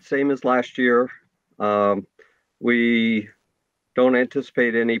budget, same as last year. We don't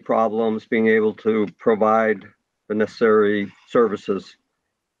anticipate any problems being able to provide the necessary services.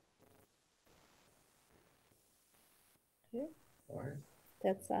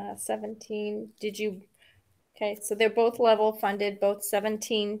 That's 17. Did you? Okay, so they're both level funded, both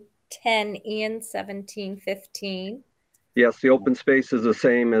 1710 and 1715. Yes, the open space is the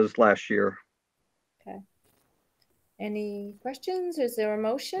same as last year. Okay. Any questions? Is there a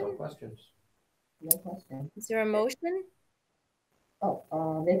motion? No questions. No question. Is there a motion?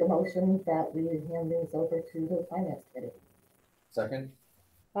 Make a motion that we hand these over to the Finance Committee. Second.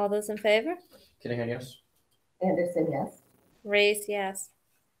 All those in favor? Kinahan, yes. Anderson, yes. Raise, yes.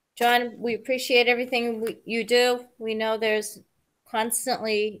 John, we appreciate everything you do. We know there's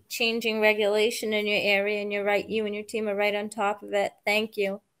constantly changing regulation in your area, and you're right. You and your team are right on top of it. Thank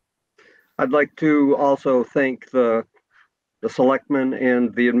you. I'd like to also thank the selectmen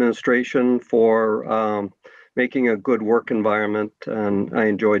and the administration for making a good work environment, and I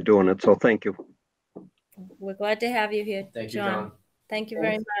enjoyed doing it. So thank you. We're glad to have you here, Thank you, John. John. Thank you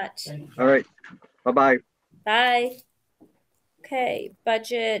very much. All right. Bye-bye. Bye. Okay,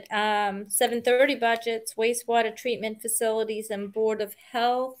 budget, 7:30 budgets, wastewater treatment facilities and Board of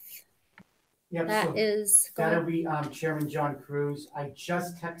Health. Yep, That so is that'll be Chairman John Cruz. I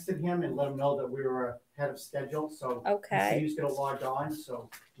just texted him and let him know that we were ahead of schedule. So Okay. he said he was going to log on. So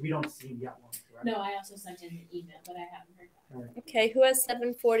we don't see him yet. Correct? No, I also sent in an email, but I haven't heard back. All right. Okay, who has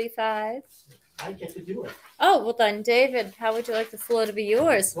 7:45? I get to do it. Oh, well then, David, how would you like the floor to be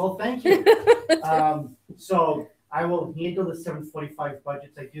yours? Well, thank you. So I will handle the 745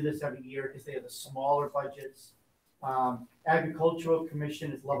 budgets. I do this every year because they are the smaller budgets. Agricultural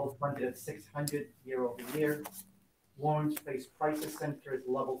Commission is level funded at 600 year over year. Lawrence Place Crisis Center is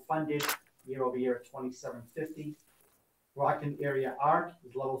level funded year over year at 2750. Brockton Area Arc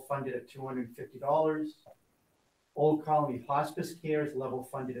is level funded at $250. Old Colony Hospice Care is level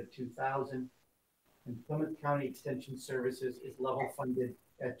funded at $2,000. And Plymouth County Extension Services is level funded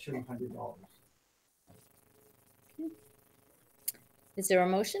at $200. Is there a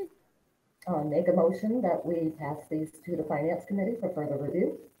motion? Make a motion that we pass these to the Finance Committee for further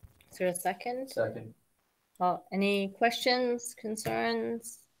review. Is there a second? Second. Any questions,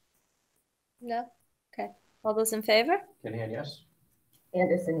 concerns? No? Okay. All those in favor? Kinahan, yes.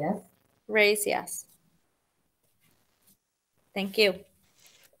 Anderson, yes. Raise, yes. Thank you.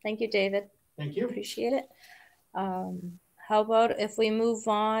 Thank you, David. Thank you. Appreciate it. How about if we move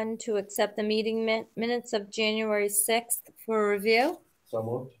on to accept the meeting minutes of January 6th for review? So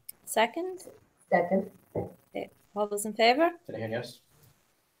moved. Second? Second. Okay. All those in favor? Kinahan, yes.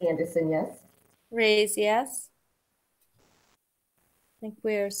 Anderson, yes. Raise, yes. I think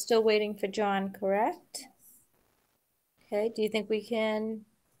we're still waiting for John, correct? Okay, do you think we can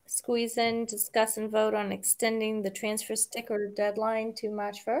squeeze in, discuss, and vote on extending the transfer sticker deadline to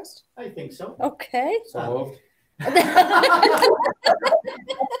March 1st? I think so. Okay. So moved.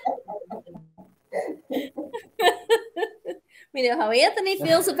 We know how Anthony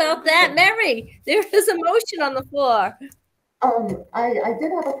feels about that. Mary, there is a motion on the floor. I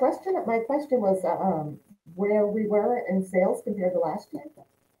did have a question. My question was where we were in sales compared to last year.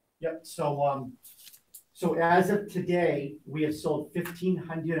 Yep. So as of today, we have sold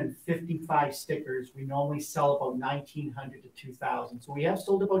 1,555 stickers. We normally sell about 1,900 to 2,000. So we have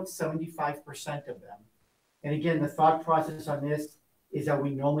sold about 75% of them. And again, the thought process on this is that we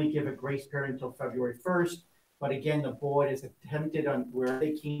normally give a grace period until February 1st. But again, the board is attempted on where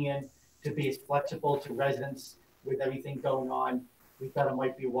they can to be as flexible to residents with everything going on, we thought it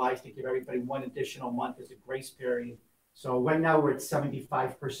might be wise to give everybody one additional month as a grace period. So right now we're at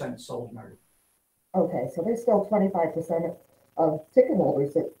 75% sold, Mary. Okay, so there's still 25% of ticket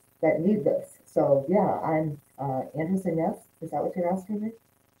holders that need this. So yeah, I'm Anderson, yes? Is that what you're asking me?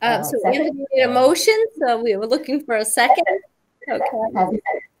 So second? Anthony made a motion, so we were looking for a second. Okay. All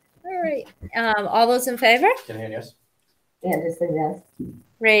right. All those in favor? Kinahan, yes. Anderson, yes.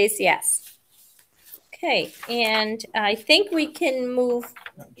 Raise yes. Okay, and I think we can move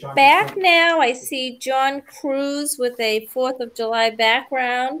John, back now. I see John Cruz with a 4th of July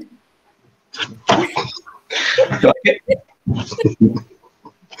background.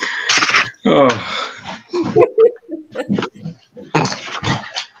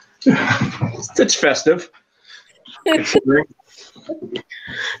 It's festive. Good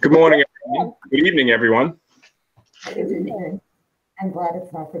morning. Good evening, everyone. Good evening. I'm glad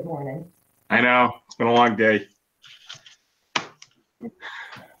it's not good morning. I know it's been a long day.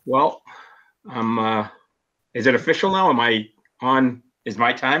 Well, is it official now? Am I on? Is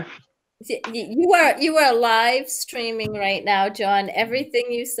my time? You are live streaming right now, John. Everything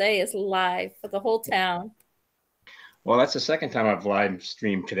you say is live for the whole town. Well, that's the second time I've live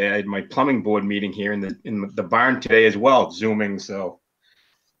streamed today. I had my plumbing board meeting here in the barn today as well, Zooming. So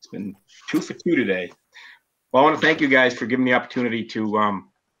it's been 2 for 2 today. Well, I want to thank you guys for giving me the opportunity to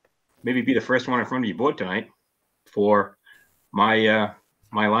maybe be the first one in front of your board tonight for my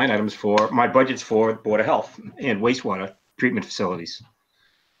my line items for my budgets for Board of Health and wastewater treatment facilities.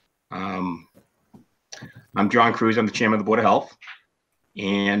 I'm John Cruz. I'm the chairman of the Board of Health,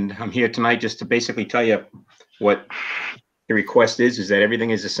 and I'm here tonight just to basically tell you what the request is that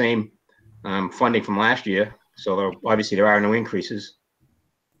everything is the same funding from last year. So obviously there are no increases.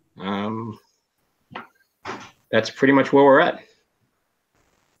 That's pretty much where we're at.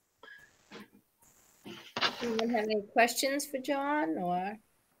 Anyone have any questions for John or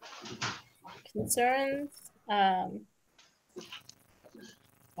concerns? The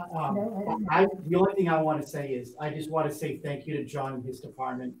only thing I want to say is I just want to say thank you to John and his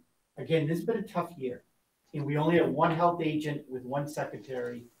department. Again, this has been a tough year, and we only have one health agent with one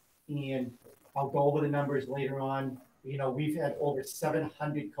secretary, and I'll go over the numbers later on. You know, we've had over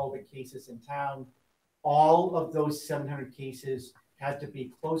 700 COVID cases in town. All of those 700 cases had to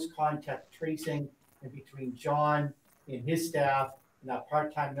be close contact tracing, and between John and his staff and that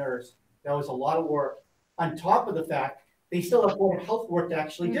part-time nurse, that was a lot of work. On top of the fact, they still have Board of Health work to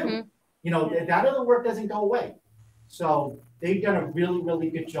actually do. You know, that other work doesn't go away. So they've done a really,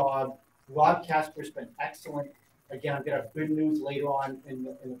 really good job. Rob Casper's been excellent. Again, I'm gonna have good news later on in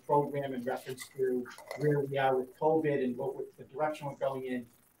the program in reference to where we are with COVID and what the direction we're going in.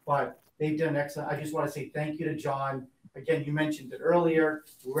 But they've done excellent. I just want to say thank you to John. Again, you mentioned it earlier.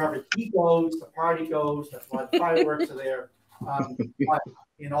 Wherever he goes, the party goes. That's why the fireworks are there. But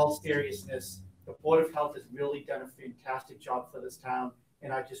in all seriousness, the Board of Health has really done a fantastic job for this town.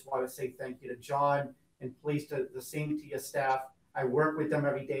 And I just want to say thank you to John, and please the same to your staff. I work with them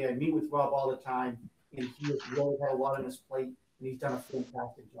every day. I meet with Rob all the time, and he has really had a lot on his plate, and he's done a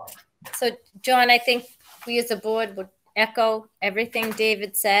fantastic job. So, John, I think we as a board would echo everything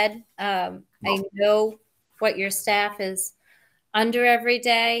David said. I know what your staff is under every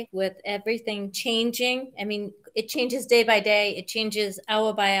day with everything changing. I mean, it changes day by day. It changes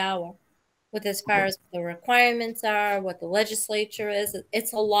hour by hour with as far as the requirements are, what the legislature is.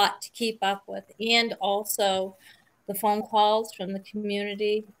 It's a lot to keep up with. And also the phone calls from the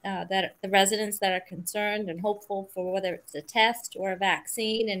community, that the residents that are concerned and hopeful for whether it's a test or a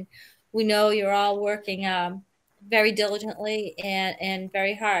vaccine. And we know you're all working very diligently and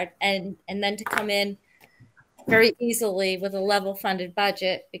very hard, and then to come in very easily with a level funded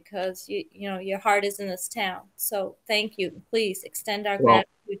budget, because you know your heart is in this town. So thank you. Please extend our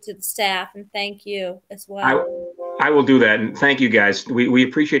gratitude to the staff, and thank you as well. I will do that, and thank you guys. We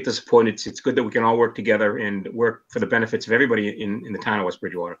appreciate the support. It's good that we can all work together and work for the benefits of everybody in the town of West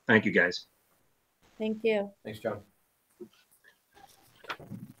Bridgewater. Thank you guys. Thank you. Thanks, John.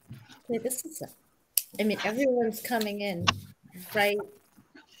 Okay, this is I mean, everyone's coming in, right?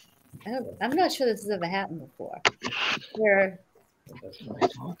 I'm not sure this has ever happened before. Where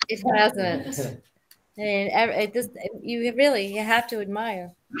it hasn't. And you have to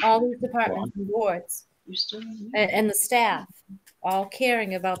admire all these departments and boards and the staff all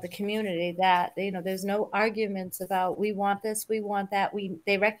caring about the community, that you know there's no arguments about we want this, we want that.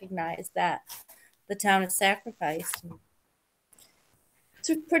 They recognize that the town is sacrificed.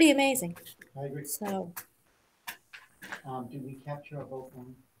 It's pretty amazing. I agree. So, do we capture a vote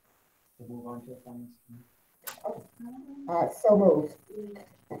on to move on to the finance committee? So moved.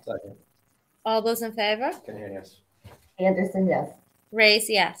 Second. All those in favor? Yes. Anderson, yes. Raise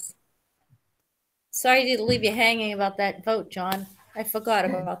yes. Sorry to leave you hanging about that vote, John. I forgot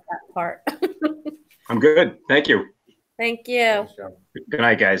about that part. I'm good. Thank you. Thank you. Good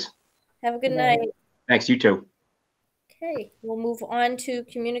night, guys. Have a good night. Thanks, you too. Okay, we'll move on to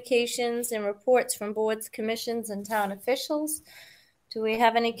communications and reports from boards, commissions, and town officials. Do we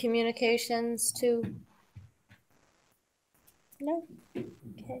have any communications to? No?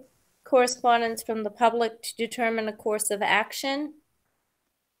 Okay. Correspondence from the public to determine a course of action.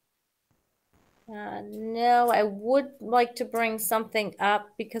 No, I would like to bring something up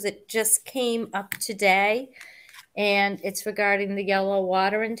because it just came up today, and it's regarding the yellow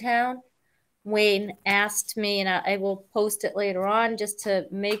water in town. Wayne asked me, and I will post it later on just to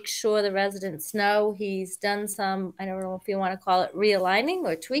make sure the residents know he's done some, I don't know if you want to call it realigning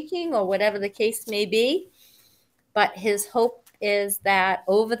or tweaking or whatever the case may be. But his hope is that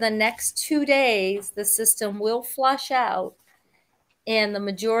over the next 2 days, the system will flush out and the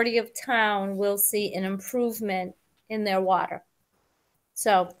majority of town will see an improvement in their water.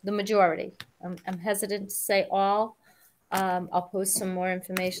 So the majority, I'm hesitant to say all. I'll post some more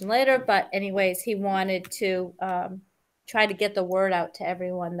information later, but anyways, he wanted to try to get the word out to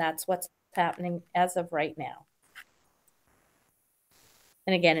everyone. That's what's happening as of right now.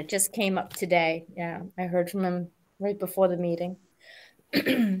 And again, it just came up today. Yeah, I heard from him right before the meeting.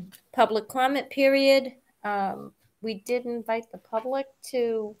 Public comment period. We did invite the public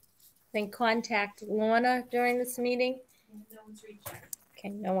to then contact Lorna during this meeting. No one's reached out. Okay,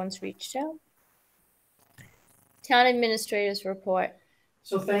 no one's reached out. Town administrators report.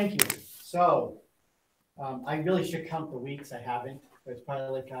 So thank you. So I really should count the weeks. I haven't. It's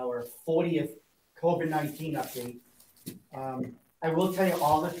probably like our 40th COVID-19 update. I will tell you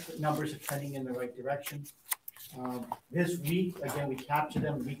all the numbers are trending in the right direction. This week, again, we capture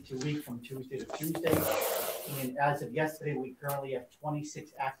them week to week from Tuesday to Tuesday. And as of yesterday, we currently have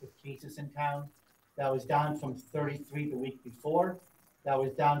 26 active cases in town. That was down from 33 the week before. That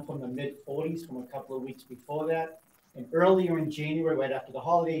was down from the mid-40s from a couple of weeks before that. And earlier in January, right after the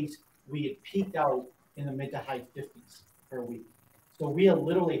holidays, we had peaked out in the mid to high 50s per week. So we are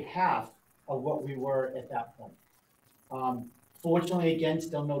literally half of what we were at that point. Fortunately, again,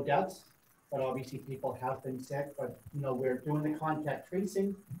 still no deaths, but obviously people have been sick. But we're doing the contact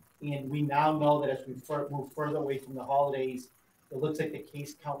tracing, and we now know that as we move further away from the holidays, it looks like the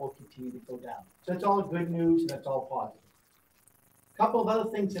case count will continue to go down. So that's all good news, and that's all positive. A couple of other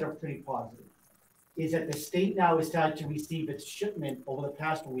things that are pretty positive is that the state now has started to receive its shipment over the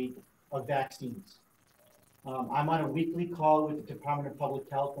past week of vaccines. I'm on a weekly call with the Department of Public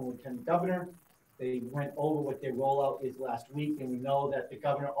Health and Lieutenant Governor. They went over what their rollout is last week, and we know that the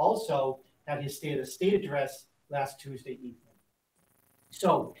governor also had his State of the State address last Tuesday evening.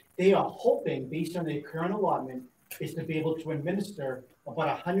 So they are hoping, based on their current allotment, is to be able to administer about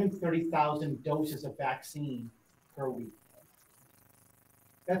 130,000 doses of vaccine per week.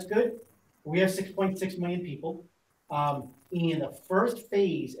 That's good. We have 6.6 million people. And the first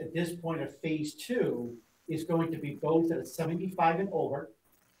phase at this point of phase 2 is going to be those that are 75 and over.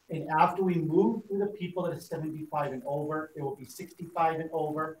 And after we move through the people that are 75 and over, it will be 65 and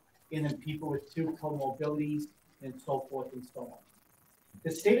over, and then people with 2 comorbidities and so forth and so on.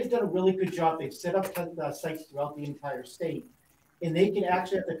 The state has done a really good job. They've set up sites throughout the entire state, and they can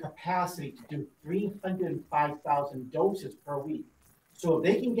actually have the capacity to do 305,000 doses per week. So if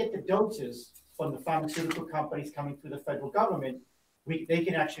they can get the doses from the pharmaceutical companies coming through the federal government, they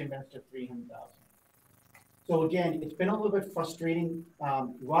can actually administer 300,000. So again, it's been a little bit frustrating.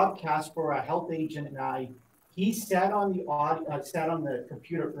 Rob Casper, our health agent, and he sat on the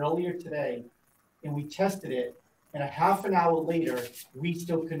computer earlier today, and we tested it. And a half an hour later, we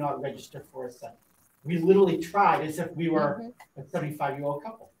still could not register for a site. We literally tried as if we were a 75-year-old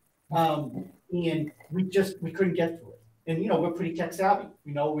couple, and we couldn't get through it. And we're pretty tech savvy.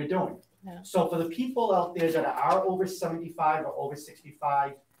 We know what we're doing. Yeah. So for the people out there that are over 75 or over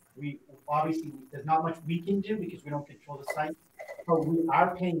 65, we obviously there's not much we can do because we don't control the site, but we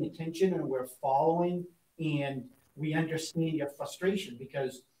are paying attention and we're following, and we understand your frustration,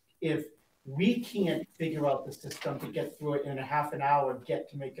 because if we can't figure out the system to get through it in a half an hour,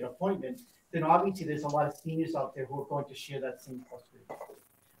 to make an appointment, then obviously there's a lot of seniors out there who are going to share that same frustration.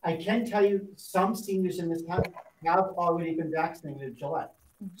 I can tell you some seniors in this town have already been vaccinated in July.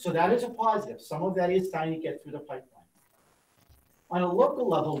 So that is a positive. Some of that is starting to get through the pipeline. On a local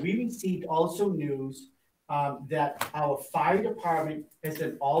level, we received also news that our fire department has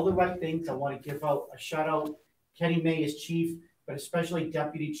done all the right things. I want to give out a shout out. Kenny May is chief, but especially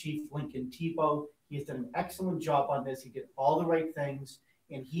Deputy Chief Lincoln Tebow. He has done an excellent job on this. He did all the right things.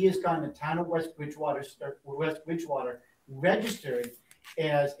 and he has gotten the town of West Bridgewater registered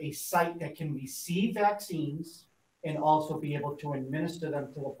as a site that can receive vaccines and also be able to administer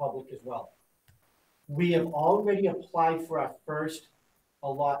them to the public as well. We have already applied for our first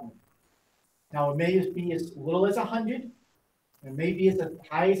allotment. Now, it may be as little as 100, it may be as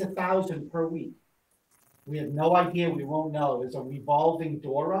high as 1,000 per week. We have no idea, we won't know. There's a revolving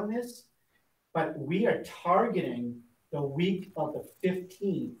door on this, but we are targeting the week of the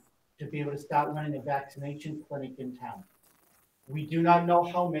 15th to be able to start running a vaccination clinic in town. We do not know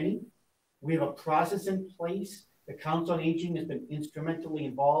how many. We have a process in place. The Council on Aging has been instrumentally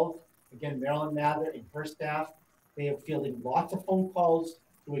involved. Again, Marilyn Mather and her staff, they are fielding lots of phone calls,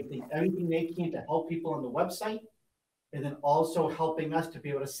 doing everything they can to help people on the website, and then also helping us to be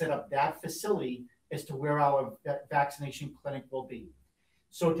able to set up that facility as to where our vaccination clinic will be.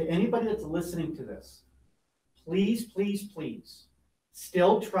 So to anybody that's listening to this, please, please, please,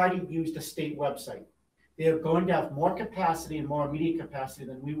 still try to use the state website. They are going to have more capacity and more immediate capacity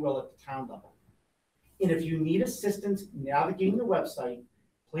than we will at the town level. And if you need assistance navigating the website,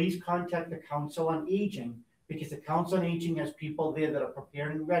 please contact the Council on Aging, because the Council on Aging has people there that are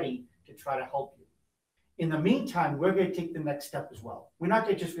prepared and ready to try to help you. In the meantime, we're going to take the next step as well. We're not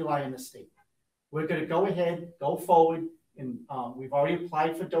going to just rely on the state. We're going to go ahead, go forward, and we've already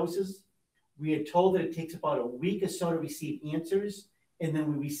applied for doses. We are told that it takes about a week or so to receive answers, and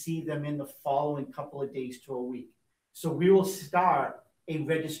then we receive them in the following couple of days to a week. So we will start a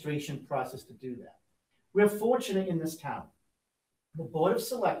registration process to do that. We're fortunate in this town. The Board of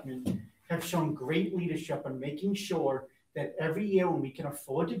Selectmen have shown great leadership in making sure that every year when we can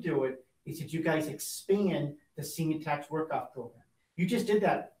afford to do it, is that you guys expand the senior tax work-off program. You just did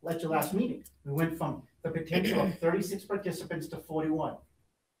that at your last meeting. We went from the potential of 36 participants to 41.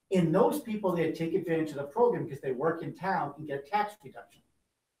 And those people there take advantage of the program because they work in town and get a tax reduction.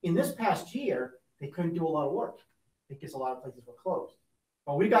 In this past year, they couldn't do a lot of work because a lot of places were closed.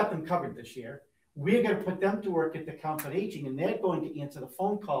 But we got them covered this year. We're going to put them to work at the Council on Aging, and they're going to answer the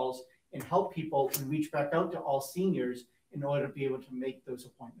phone calls and help people and reach back out to all seniors in order to be able to make those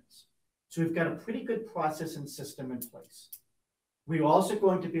appointments. So we've got a pretty good process and system in place. We're also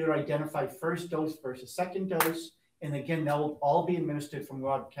going to be able to identify first dose versus second dose. And again, that will all be administered from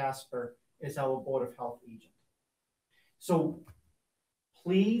Rob Casper as our Board of Health agent. So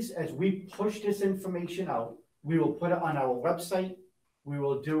please, as we push this information out, we will put it on our website. We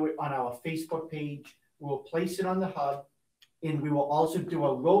will do it on our Facebook page. We will place it on the hub. And we will also do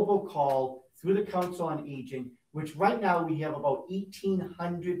a robocall through the Council on Aging, which right now we have about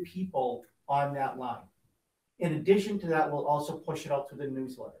 1,800 people on that line. In addition to that, we'll also push it out through the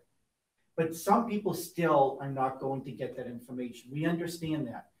newsletter. But some people still are not going to get that information. We understand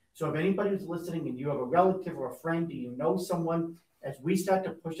that. So if anybody who's listening and you have a relative or a friend, or you know someone, as we start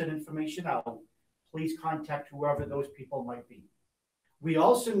to push that information out, please contact whoever those people might be. We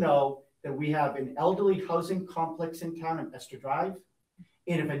also know that we have an elderly housing complex in town in Esther Drive.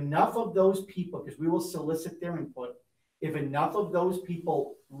 And if enough of those people, because we will solicit their input, if enough of those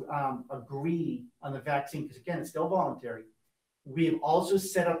people agree on the vaccine, because again, it's still voluntary, we have also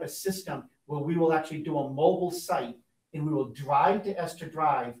set up a system where we will actually do a mobile site and we will drive to Esther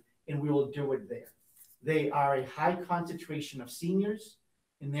Drive and we will do it there. They are a high concentration of seniors,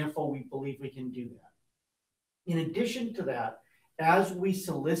 and therefore we believe we can do that. In addition to that, as we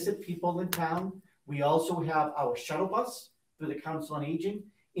solicit people in town, we also have our shuttle bus through the Council on Aging.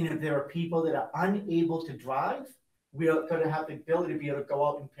 And if there are people that are unable to drive, we are going to have the ability to be able to go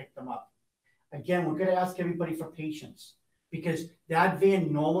out and pick them up. Again, we're going to ask everybody for patience, because that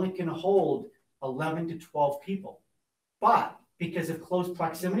van normally can hold 11 to 12 people. But because of close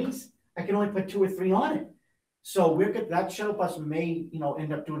proximities, I can only put 2 or 3 on it. So we're good. That shuttle bus may,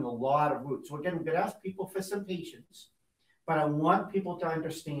 end up doing a lot of routes. So again, we're going to ask people for some patience. But I want people to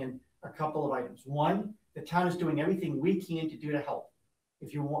understand a couple of items. One, the town is doing everything we can to do to help.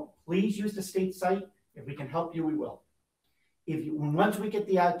 If you want, please use the state site. If we can help you, we will. Once we get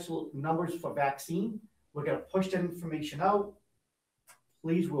the actual numbers for vaccine, we're going to push that information out.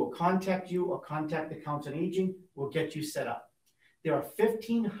 Please, we'll contact you or contact the Council on Aging. We'll get you set up. There are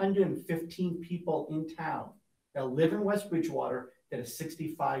 1,515 people in town that live in West Bridgewater that are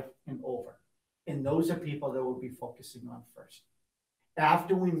 65 and over. And those are people that we'll be focusing on first.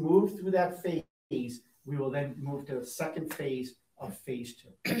 After we move through that phase, we will then move to the second phase of phase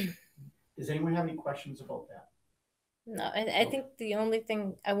 2. Does anyone have any questions about that? No, I think the only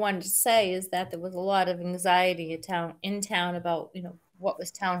thing I wanted to say is that there was a lot of anxiety in town about, what was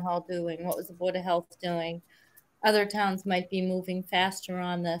town hall doing? What was the Board of Health doing? Other towns might be moving faster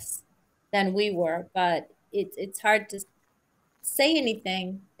on this than we were, but it's hard to say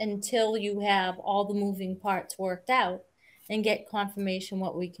anything until you have all the moving parts worked out and get confirmation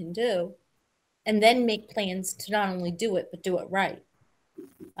what we can do, and then make plans to not only do it, but do it right.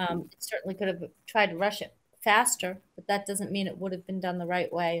 It certainly could have tried to rush it faster, but that doesn't mean it would have been done the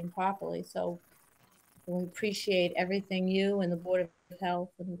right way and properly. So we appreciate everything you and the Board of Health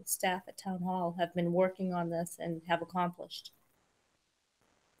and the staff at Town Hall have been working on this and have accomplished.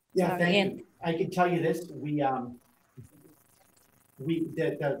 Yeah, Sorry, thank Ann. you. I can tell you this,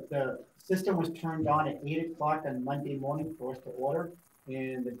 the system was turned on at 8 o'clock on Monday morning for us to order,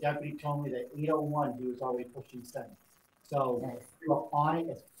 and the deputy told me that 8:01 he was already pushing send. So we were on it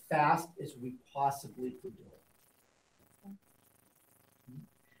as fast as we possibly could do it.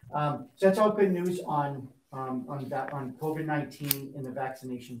 So that's all good news on COVID-19 and the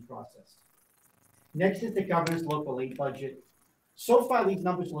vaccination process. Next is the governor's local aid budget. So far, these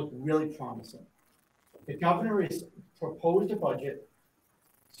numbers look really promising. The governor has proposed a budget,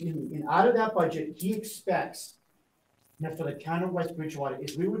 and out of that budget, he expects that for the town of West Bridgewater,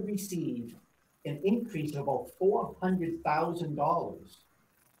 is we would receive an increase of about $400,000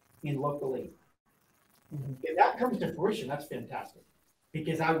 in local aid. If that comes to fruition, that's fantastic,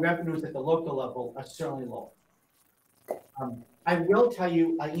 because our revenues at the local level are certainly low. I will tell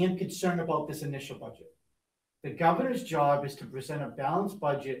you, I am concerned about this initial budget. The governor's job is to present a balanced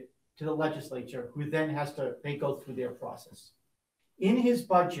budget to the legislature, who then they go through their process. In his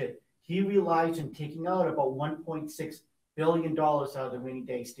budget, he relies on taking out about $1.6 billion out of the rainy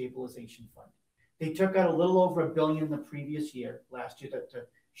day stabilization fund. They took out a little over $1 billion the previous year, last year, to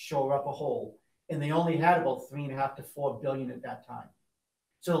shore up a hole, and they only had about $3.5 to $4 billion at that time.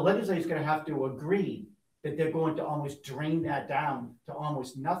 So the legislature is going to have to agree that they're going to almost drain that down to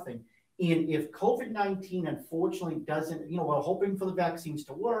almost nothing. And if COVID-19 unfortunately doesn't, we're hoping for the vaccines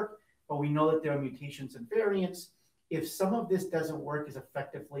to work, but we know that there are mutations and variants. If some of this doesn't work as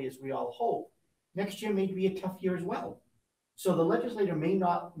effectively as we all hope, next year may be a tough year as well. So the legislature may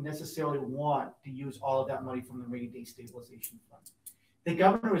not necessarily want to use all of that money from the rainy day stabilization fund. The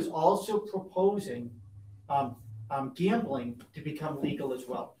governor is also proposing gambling to become legal as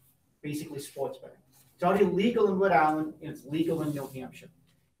well, basically sports betting. It's already legal in Rhode Island, and it's legal in New Hampshire.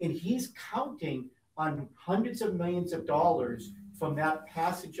 And he's counting on hundreds of millions of dollars from that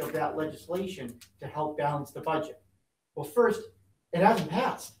passage of that legislation to help balance the budget. Well, first, it hasn't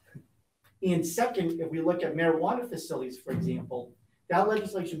passed. And second, if we look at marijuana facilities, for example, that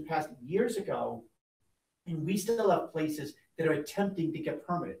legislation passed years ago, and we still have places that are attempting to get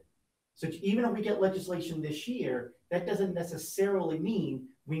permitted. So even if we get legislation this year, that doesn't necessarily mean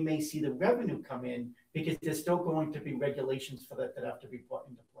we may see the revenue come in, because there's still going to be regulations for that have to be put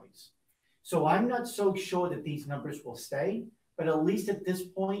into place. So I'm not so sure that these numbers will stay, but at least at this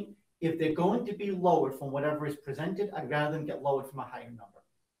point, if they're going to be lowered from whatever is presented, I'd rather them get lowered from a higher number.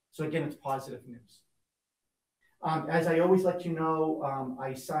 So again, it's positive news. As I always let you know,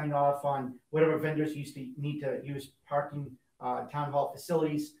 I sign off on whatever vendors need to use parking town hall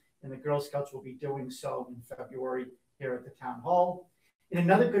facilities, and the Girl Scouts will be doing so in February here at the town hall. And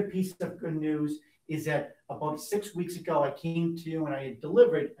another good piece of good news is that about 6 weeks ago, I came to you and I had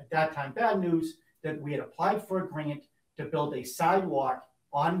delivered, at that time, bad news, that we had applied for a grant to build a sidewalk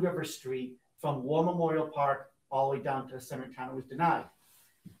on River Street from War Memorial Park all the way down to the center of town. It was denied.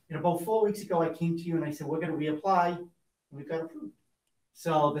 And about 4 weeks ago, I came to you and I said, we're going to reapply, and we got approved.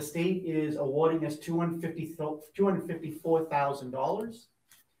 So the state is awarding us $254,000.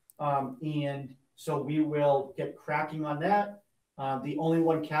 And so we will get cracking on that. The only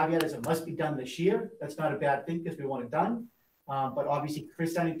one caveat is it must be done this year. That's not a bad thing, because we want it done. But obviously,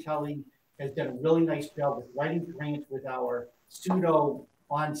 Chris Anitelli has done a really nice job with writing grants with our pseudo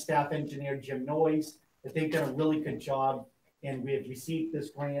on-staff engineer, Jim Noyes, that they've done a really good job, and we have received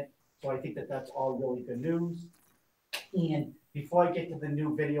this grant. So I think that that's all really good news. And before I get to the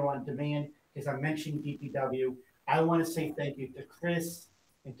new video on demand, because I'm mentioning DPW, I want to say thank you to Chris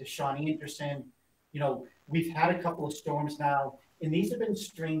and to Sean Anderson. We've had a couple of storms now, and these have been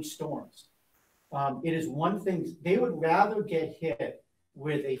strange storms. It is one thing, they would rather get hit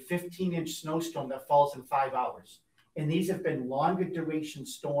with a 15-inch snowstorm that falls in 5 hours. And these have been longer duration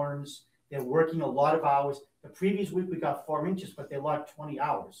storms. They're working a lot of hours. The previous week we got 4 inches, but they logged 20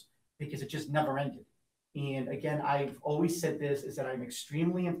 hours because it just never ended. And again, I've always said this, is that I'm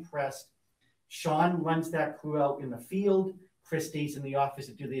extremely impressed. Sean runs that crew out in the field. Chris stays in the office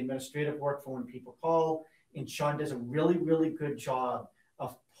to do the administrative work for when people call. And Sean does a really, really good job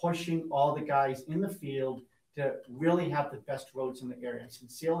of pushing all the guys in the field to really have the best roads in the area. I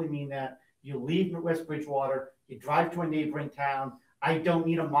sincerely mean that. You leave West Bridgewater, you drive to a neighboring town. I don't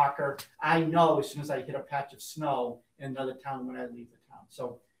need a marker. I know as soon as I hit a patch of snow in another town when I leave the town.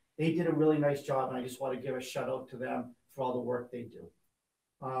 So they did a really nice job, and I just want to give a shout out to them for all the work they do.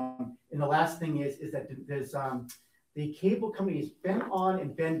 And the last thing is that there's the cable company has been on,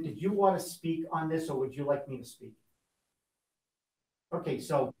 and Ben, did you want to speak on this, or would you like me to speak? Okay,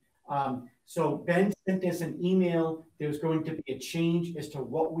 so Ben sent us an email. There's going to be a change as to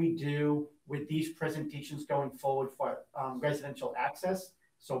what we do with these presentations going forward for residential access.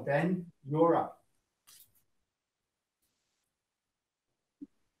 So Ben, you're up.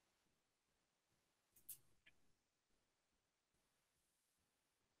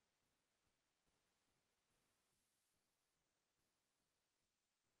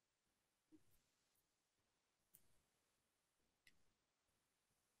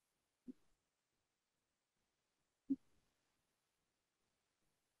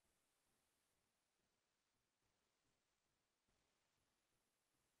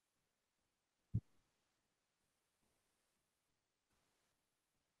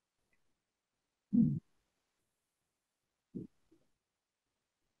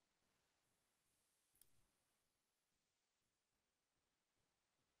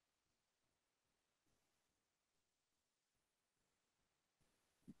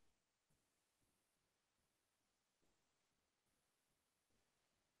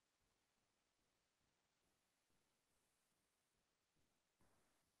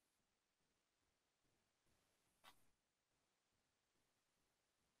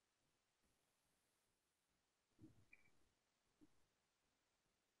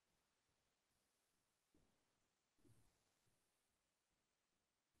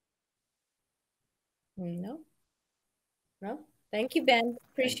 No. No. Thank you, Ben.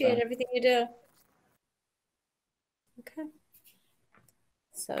 Appreciate everything you do. Okay.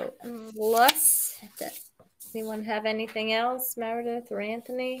 So unless anyone have anything else, Meredith or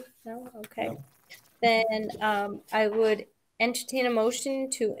Anthony? No? Okay. No. Then I would entertain a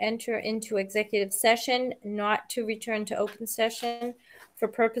motion to enter into executive session, not to return to open session for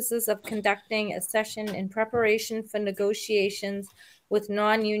purposes of conducting a session in preparation for negotiations with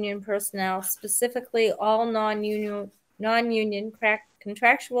non-union personnel, specifically all non-union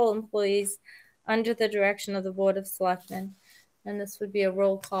contractual employees under the direction of the Board of Selectmen. And this would be a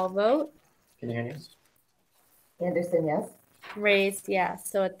roll call vote. Can you hear me? Anderson, yes. Raised, yes.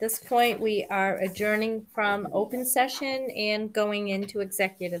 So at this point, we are adjourning from open session and going into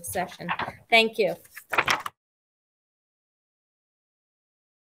executive session. Thank you.